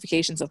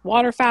misidentifications of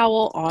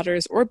waterfowl,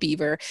 otters, or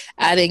beaver,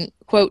 adding,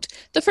 quote,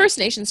 "The First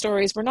Nation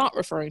stories were not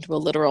referring to a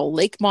literal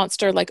lake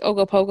monster like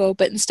Ogopogo,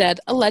 but instead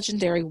a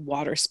legendary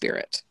water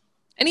spirit."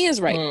 And he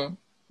is right. Mm.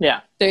 Yeah.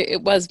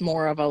 It was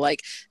more of a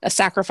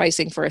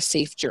sacrificing for a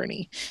safe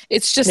journey.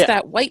 It's just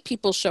that white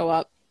people show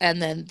up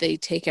and then they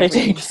take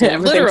everything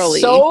literally.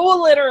 So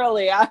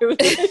literally.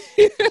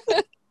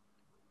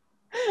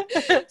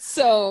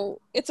 So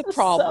it's a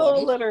problem.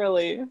 So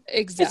literally.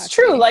 Exactly. It's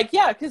true. Like,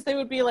 yeah, because they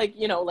would be like,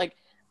 like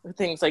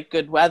things like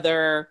good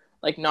weather,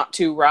 like not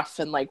too rough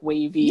and like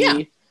wavy. Yeah.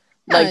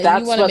 Like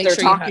that's what they're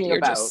talking you're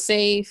about. Just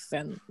safe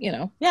and,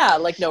 Yeah,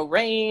 like no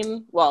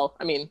rain. Well,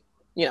 I mean,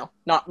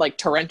 not like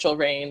torrential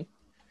rain.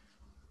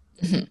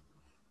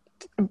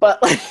 Mm-hmm.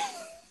 But like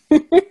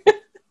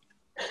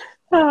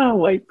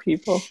white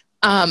people.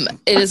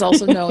 It is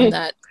also known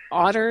that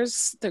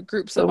otters, the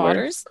groups of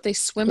otters, they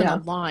swim in a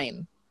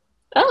line.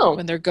 Oh.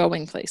 When they're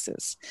going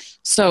places.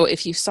 So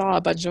if you saw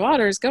a bunch of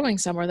otters going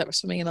somewhere that were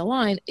swimming in a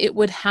line, it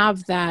would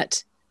have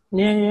that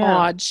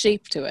odd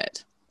shape to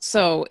it.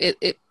 So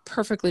it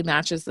perfectly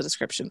matches the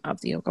description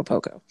of the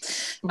Ogopogo.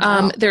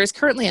 Wow. There is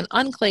currently an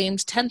unclaimed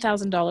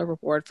 $10,000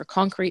 reward for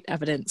concrete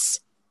evidence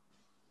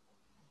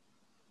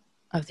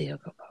of the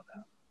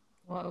Ogopogo.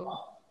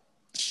 Whoa.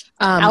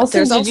 Allison,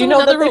 There's did also you know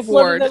that another they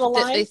floated reward in a that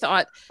line? they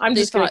thought. I'm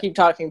they just going to thought- keep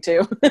talking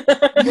too.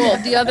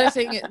 Well, the other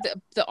thing,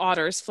 the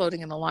otters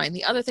floating in the line.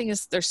 The other thing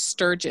is their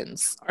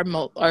sturgeons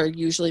are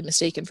usually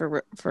mistaken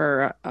for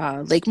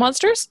lake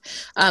monsters,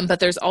 but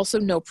there's also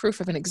no proof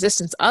of an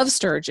existence of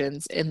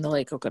sturgeons in the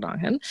Lake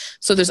Okanagan.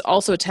 So there's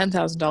also a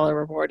 $10,000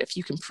 reward if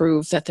you can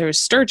prove that there's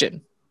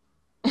sturgeon,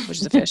 which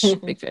is a fish,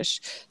 big fish.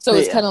 So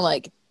it's kind of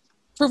like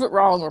prove it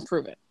wrong or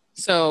prove it.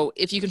 So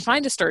if you can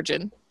find a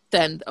sturgeon,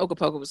 then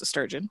Ogopogo was a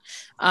sturgeon,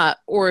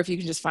 or if you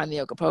can just find the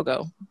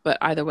Ogopogo. But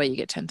either way, you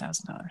get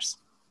 $10,000.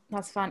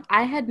 That's fun.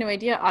 I had no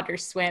idea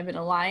otters swam in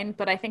a line,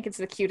 but I think it's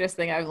the cutest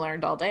thing I've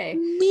learned all day.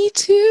 Me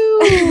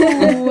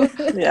too.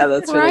 Yeah,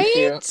 that's really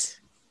cute. It's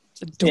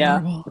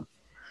adorable. Yeah.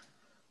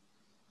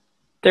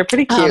 They're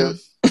pretty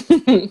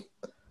cute.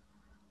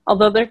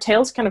 Although their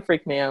tails kind of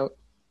freak me out.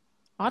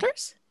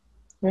 Otters?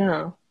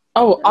 Yeah.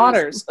 Oh,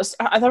 otters.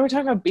 I thought we were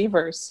talking about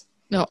beavers.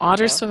 No,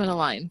 otters swim in a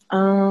line.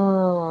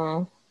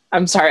 Oh.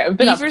 I'm sorry. I've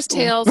been Beavers'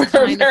 tails for a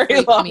kind of very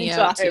freak long me time.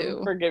 out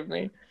too. Forgive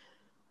me.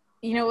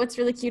 You know what's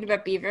really cute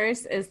about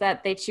beavers is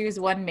that they choose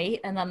one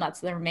mate and then that's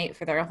their mate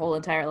for their whole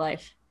entire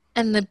life.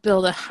 And they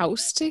build a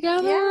house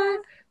together? Yeah.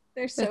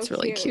 They're so That's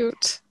really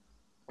cute.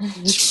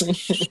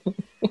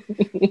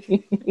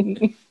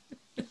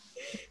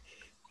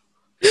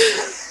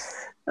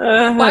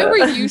 Why were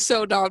you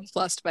so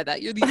nonplussed by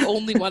that? You're the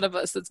only one of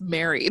us that's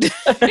married.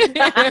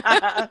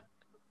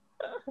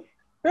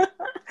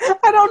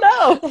 I don't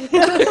know. You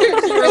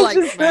were like,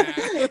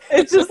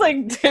 it just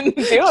like didn't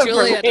do it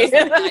Julia for me.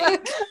 doesn't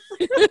like.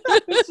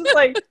 It's just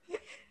like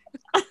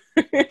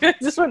it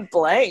just went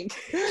blank.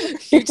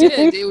 You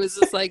did. It was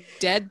just like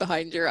dead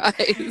behind your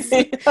eyes.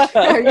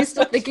 Are you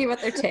still thinking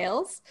about their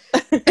tails?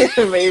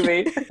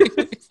 Maybe.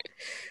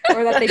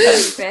 Or that they don't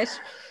eat fish?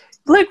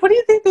 Like, what do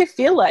you think they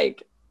feel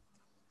like?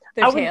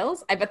 Their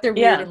tails? I bet they're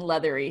weird and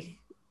leathery.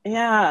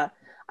 Yeah.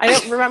 I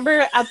don't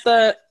remember at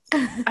the,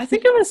 I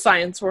think it was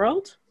Science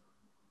World.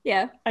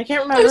 Yeah. I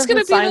can't remember. I was going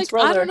to be Science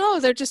like, World I don't know.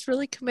 They're just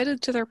really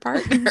committed to their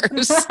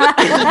partners.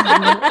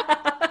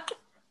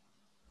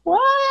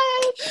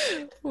 What?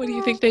 What do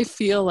you think they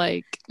feel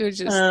like? They're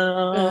just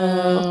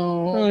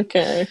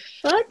okay.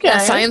 Yeah,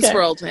 Science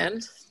World,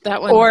 man.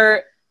 That one.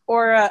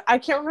 Or I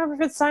can't remember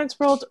if it's Science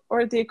World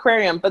or the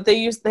aquarium, but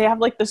they have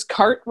like this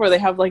cart where they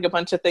have like a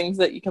bunch of things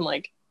that you can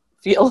like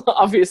feel.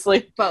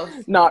 Obviously,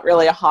 both. Not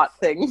really a hot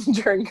thing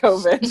during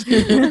COVID.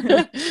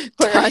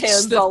 Put your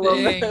hands all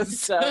over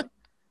this stuff.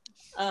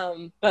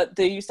 But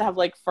they used to have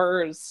like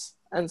furs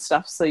and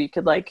stuff, so you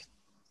could like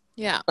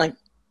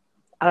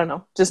I don't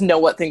know, just know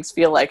what things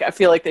feel like. I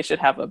feel like they should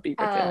have a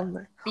beaver tail in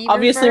there.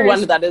 Obviously,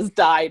 one that has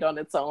died on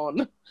its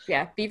own.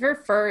 Yeah, beaver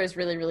fur is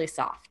really, really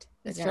soft.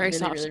 It's very really,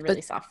 soft. really,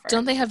 really soft fur.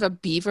 Don't they have a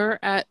beaver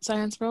at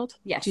Science World?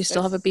 Yes. Do you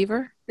still have a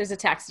beaver? There's a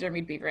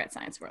taxidermied beaver at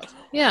Science World.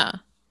 Yeah.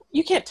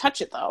 You can't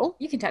touch it, though.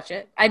 You can touch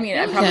it. I mean,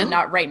 probably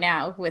not right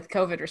now with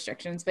COVID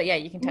restrictions, but yeah,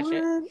 you can touch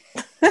it.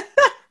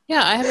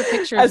 Yeah, I have a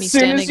picture of me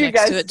standing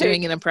next to it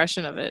doing an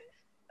impression of it.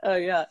 Oh,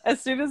 yeah.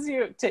 As soon as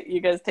you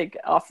guys take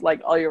off,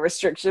 like, all your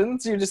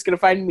restrictions, you're just going to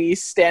find me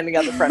standing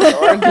at the front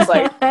door and just,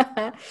 like,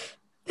 I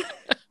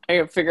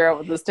can figure out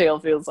what this tail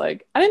feels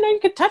like. I didn't know you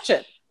could touch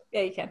it.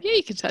 Yeah, you can. Yeah,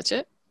 you can touch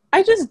it.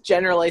 I just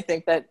generally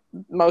think that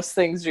most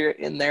things you're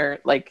in there,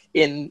 like,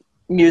 in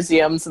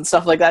museums and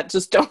stuff like that,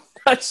 just don't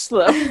touch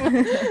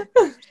them.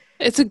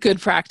 It's a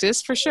good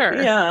practice, for sure.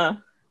 Yeah.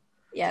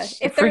 Yeah,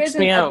 if there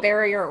isn't a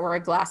barrier or a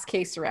glass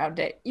case around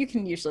it, you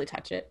can usually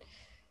touch it.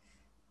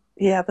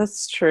 Yeah,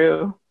 that's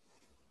true.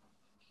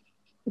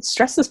 It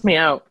stresses me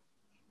out.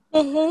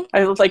 Mm-hmm.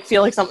 I like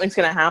feel like something's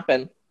gonna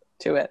happen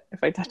to it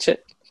if I touch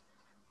it.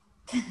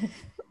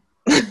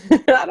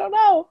 I don't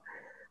know.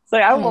 It's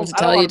like I don't want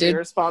to be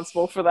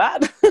responsible for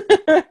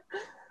that.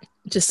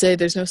 Just say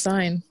there's no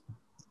sign.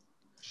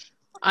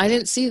 I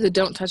didn't see the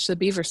 "Don't touch the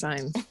beaver"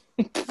 sign.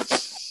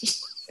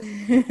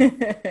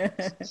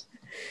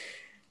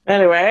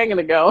 Anyway, I'm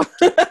gonna go.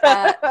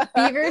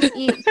 Beavers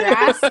eat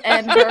grass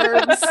and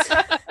herbs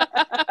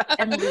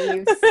and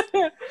leaves.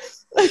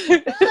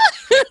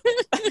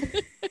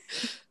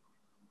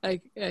 I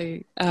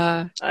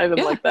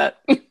didn't like that.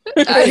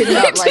 I did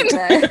not like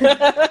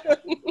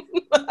that.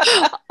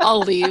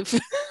 I'll leave.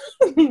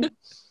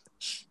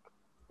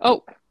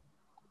 Oh.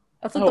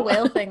 That's what the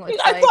whale thing looks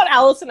like. I thought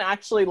Allison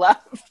actually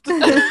left.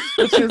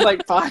 But she was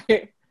like,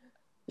 bye.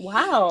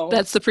 Wow.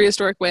 That's the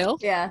prehistoric whale?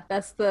 Yeah,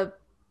 that's the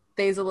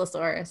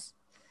Basilosaurus.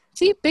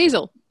 See?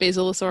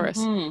 Basilosaurus.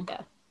 Mm-hmm.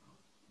 Yeah.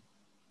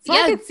 So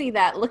I could see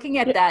that. Looking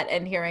at that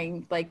and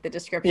hearing like the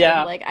description,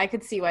 like I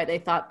could see why they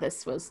thought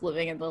this was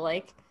living in the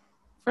lake.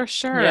 For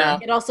sure. Yeah.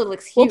 It also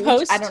looks huge.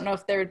 I don't know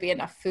if there would be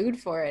enough food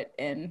for it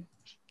in.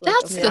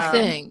 That's the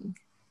thing.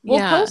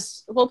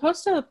 We'll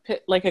post a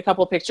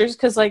couple pictures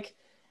because like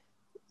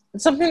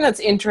something that's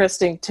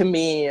interesting to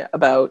me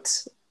about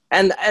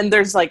and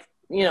there's like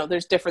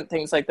there's different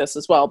things like this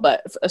as well,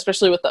 but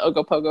especially with the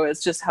Ogopogo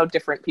is just how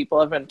different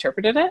people have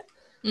interpreted it.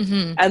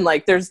 Mm-hmm. And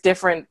like there's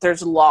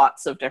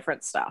lots of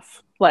different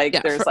stuff.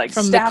 Like there's like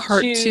from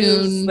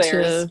statues, the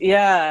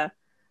cartoon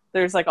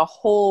There's like a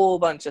whole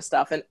bunch of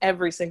stuff, and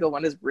every single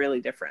one is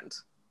really different.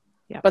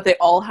 Yeah. But they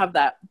all have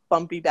that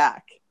bumpy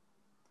back.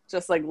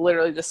 Just like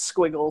literally just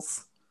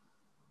squiggles.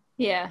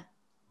 Yeah.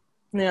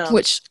 Yeah.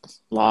 Which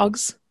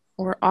logs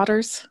or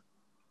otters?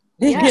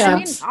 Yeah, I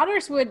mean,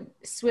 otters would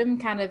swim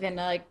kind of in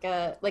like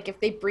if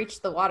they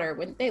breached the water,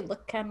 wouldn't they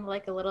look kind of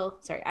like a little?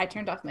 Sorry, I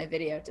turned off my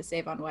video to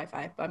save on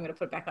Wi-Fi, but I'm gonna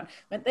put it back on.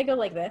 Wouldn't they go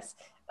like this?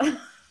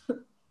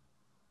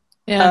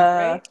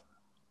 Yeah. Right.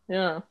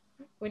 Yeah.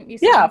 Wouldn't you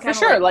see Yeah, them for kind of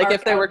sure. like, Like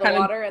if they arc were out the kind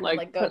of water and then,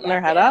 like go putting back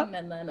their head in, up,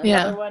 and then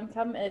Yeah. another one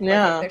come if,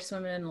 Yeah. like if they're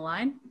swimming in the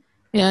line.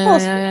 Yeah.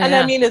 and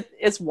I mean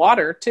it's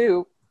water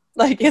too.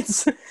 Like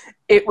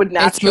it would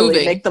naturally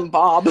moving. make them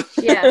bob.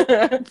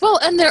 Yeah. Well,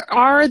 and there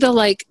are the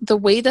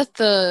way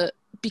that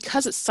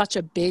because it's such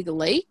a big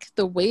lake,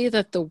 the way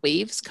that the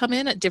waves come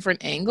in at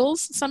different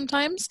angles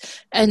sometimes,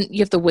 and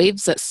you have the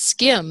waves that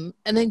skim,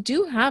 and they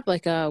do have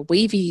like a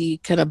wavy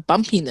kind of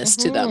bumpiness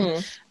to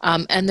them,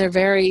 and they're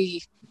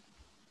very,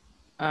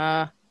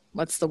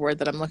 what's the word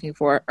that I'm looking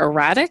for?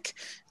 Erratic.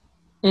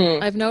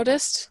 I've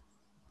noticed.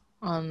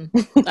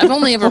 I've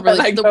only ever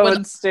really I go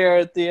and stare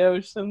at the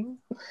ocean.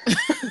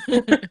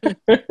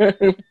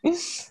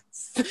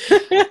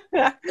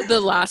 The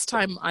last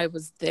time I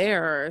was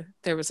there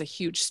was a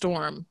huge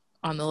storm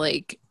on the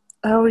lake.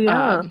 Oh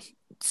yeah.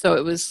 So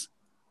it was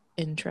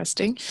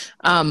interesting.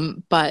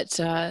 But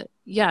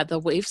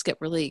the waves get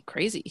really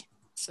crazy.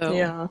 So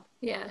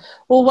yeah.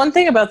 Well, one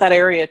thing about that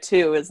area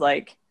too is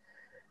like,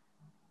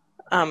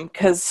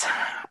 because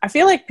I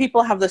feel like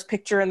people have this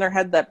picture in their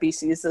head that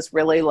BC is this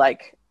really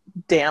like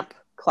damp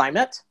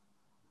climate.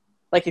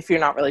 Like if you're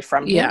not really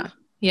from here.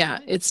 Yeah.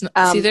 It's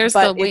see, there's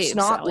the waves. It's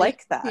not Sally.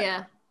 like that.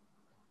 Yeah.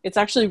 It's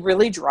actually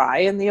really dry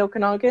in the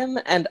Okanagan,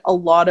 and a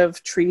lot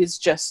of trees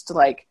just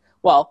like,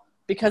 well,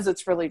 because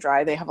it's really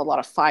dry, they have a lot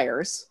of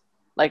fires,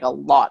 like a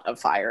lot of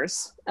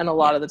fires. And a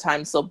lot of the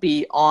times they'll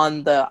be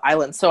on the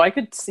island. So I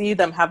could see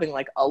them having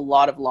like a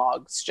lot of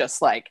logs,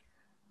 just like,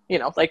 you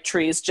know, like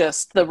trees,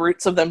 just the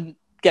roots of them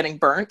getting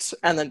burnt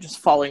and then just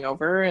falling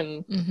over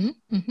and,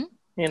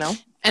 you know.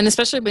 And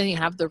especially when you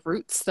have the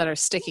roots that are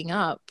sticking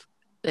up,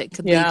 that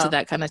could lead to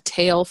that kind of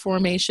tail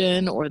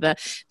formation or the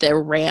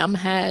ram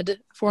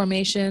head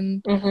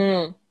formation.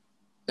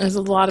 There's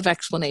a lot of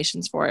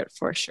explanations for it,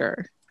 for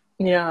sure.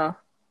 Yeah.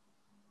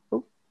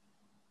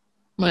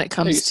 When it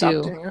comes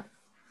to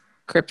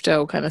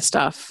crypto kind of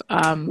stuff.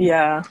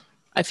 I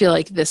feel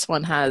like this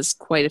one has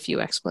quite a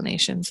few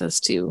explanations as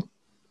to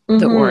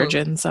the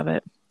origins of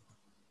it.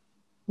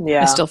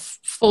 Yeah. I still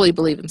fully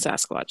believe in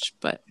Sasquatch,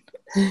 but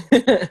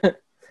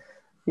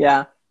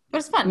yeah. But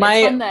it's fun.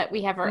 It's fun that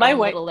we have our own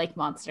little lake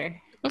monster.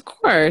 Of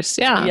course,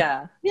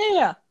 yeah,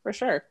 for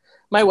sure.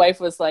 My wife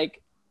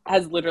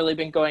has literally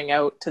been going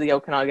out to the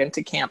Okanagan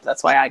to camp.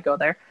 That's why I go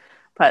there.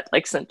 But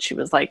like since she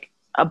was like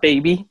a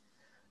baby,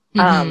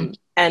 and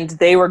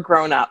they were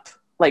grown up.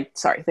 They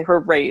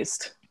were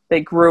raised.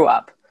 They grew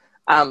up,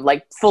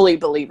 like fully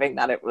believing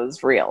that it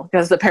was real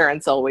because the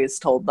parents always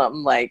told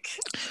them like.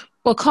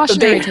 Well,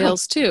 cautionary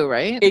tales too,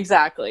 right?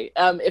 Exactly.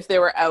 If they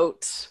were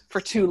out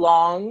for too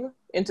long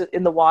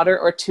in the water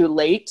or too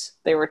late,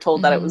 they were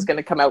told that it was going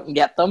to come out and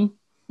get them.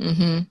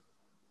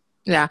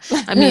 Yeah,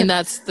 I mean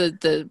that's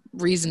the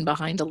reason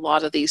behind a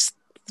lot of these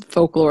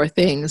folklore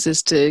things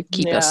is to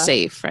keep us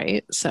safe,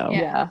 right? So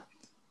yeah.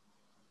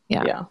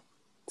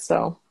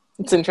 So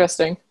it's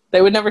interesting.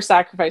 They would never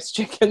sacrifice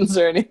chickens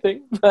or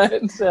anything,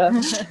 but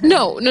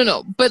no.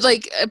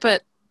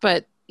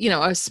 But you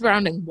know,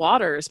 surrounding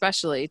water,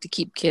 especially to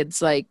keep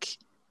kids like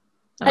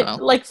I don't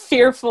know, like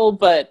fearful,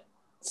 but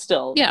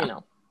still, you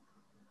know.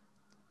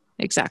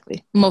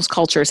 Exactly. Most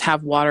cultures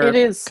have water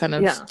kind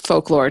of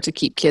folklore to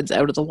keep kids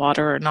out of the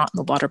water or not in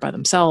the water by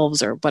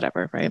themselves or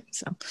whatever, right?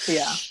 So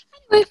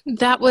anyway,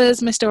 that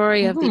was my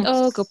story of the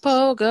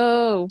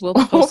Ogopogo. We'll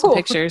post some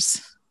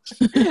pictures.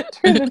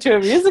 Turned into a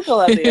musical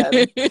at the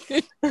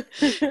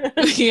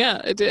end.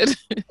 Yeah, it did.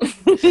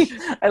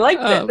 I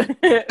liked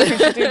it. We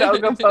should do the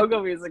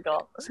Ogopogo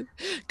musical.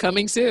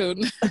 Coming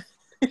soon.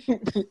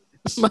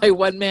 My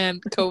one-man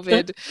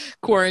COVID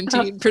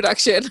quarantine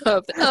production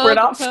of the We're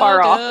not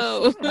far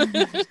off.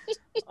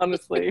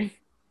 Honestly.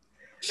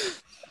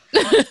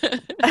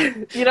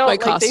 You know, my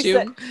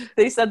costume.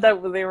 They said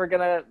that they were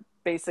gonna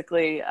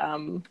basically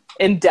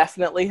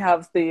indefinitely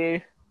have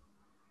the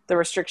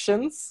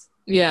restrictions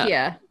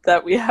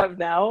that we have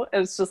now.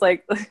 And it's just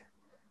like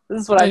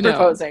this is what I'm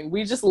proposing.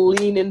 We just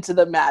lean into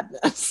the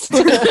madness.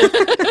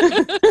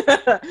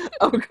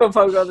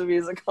 Ogopogo the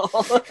musical.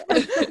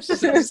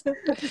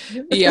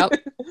 Yep.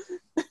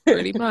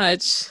 Pretty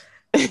much.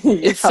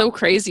 It's so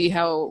crazy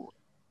how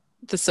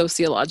the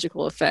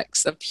sociological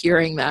effects of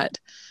hearing that,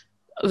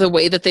 the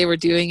way that they were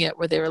doing it,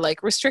 where they were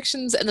like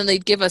restrictions, and then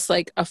they'd give us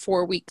like a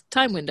 4-week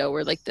time window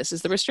where like this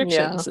is the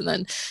restrictions,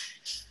 and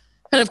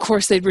of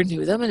course they'd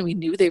renew them, and we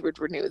knew they would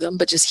renew them,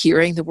 but just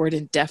hearing the word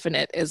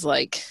indefinite is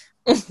like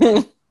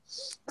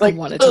I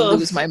wanted to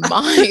lose my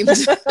mind.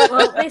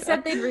 Well, they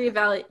said they'd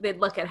reevaluate. They'd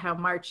look at how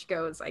March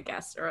goes, I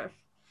guess, or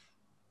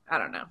I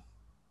don't know.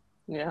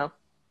 Yeah.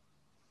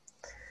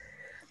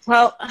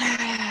 Well,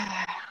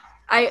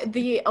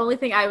 The only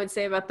thing I would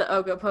say about the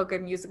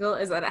Ogopogo musical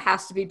is that it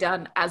has to be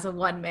done as a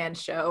one-man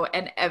show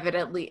and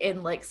evidently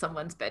in like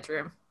someone's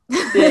bedroom.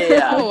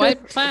 Yeah. Oh, I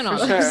plan on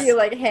For it. sure. You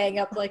like hang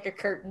up like a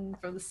curtain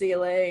from the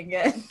ceiling.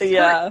 And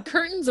Yeah.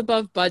 Curtains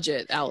above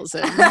budget,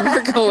 Allison.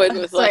 We're going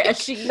with it's like a like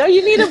sheet. No,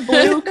 you need a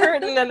blue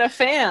curtain and a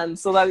fan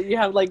so that you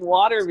have like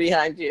water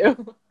behind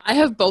you. I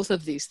have both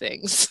of these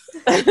things.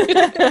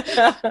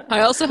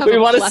 I also have We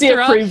want to see a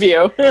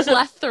preview.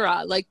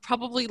 plethora, like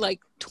probably like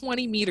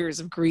 20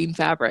 meters of green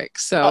fabric.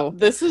 So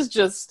This is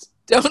just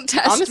don't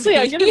test honestly, me.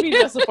 I'm gonna be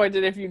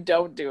disappointed if you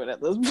don't do it at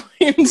this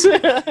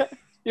point.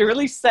 You're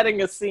really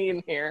setting a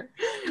scene here.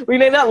 We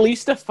need at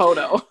least a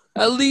photo.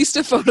 At least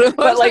a photo.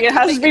 But like it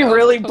has to be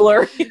really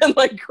blurry and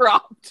like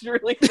cropped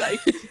really tight.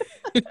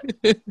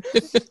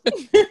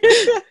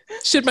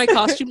 Should my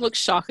costume look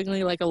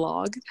shockingly like a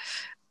log?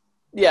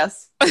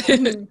 Yes.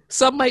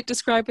 Some might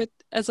describe it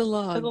as a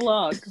log. As a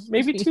log.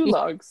 Maybe 2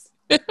 logs.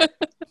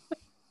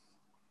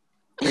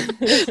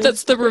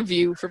 That's the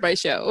review for my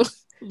show.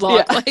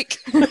 Log like.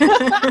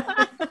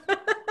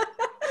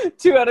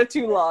 2 out of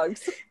 2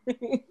 logs.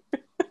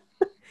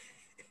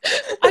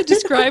 I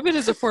describe it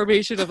as a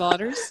formation of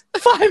otters.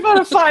 5 out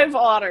of 5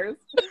 otters.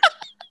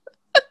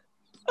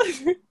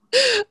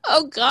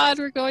 Oh God,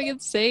 we're going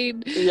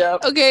insane.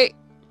 Yep. Okay.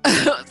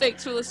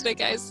 Thanks for listening,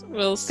 guys.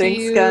 We'll see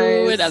you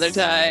guys. another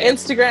time.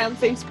 Instagram,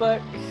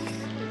 Facebook,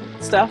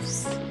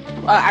 stuffs.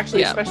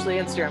 Actually, Yeah. especially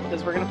Instagram,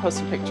 because we're going to post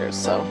some pictures.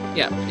 So,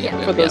 Yeah.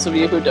 for those of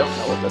you who don't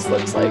know what this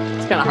looks like,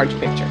 it's kind of hard to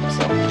picture.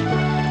 So,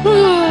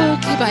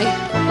 Okay,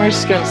 bye. we're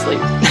just going to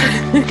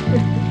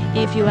sleep.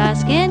 If you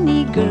ask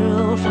any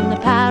girl from the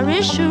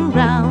parish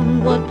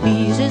around what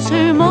pleases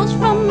her most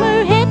from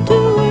her head to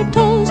her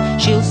toes,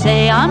 she'll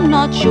say, I'm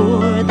not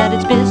sure that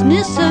it's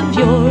business of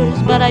yours,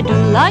 but I do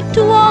like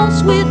to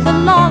waltz with a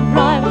log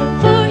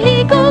driver.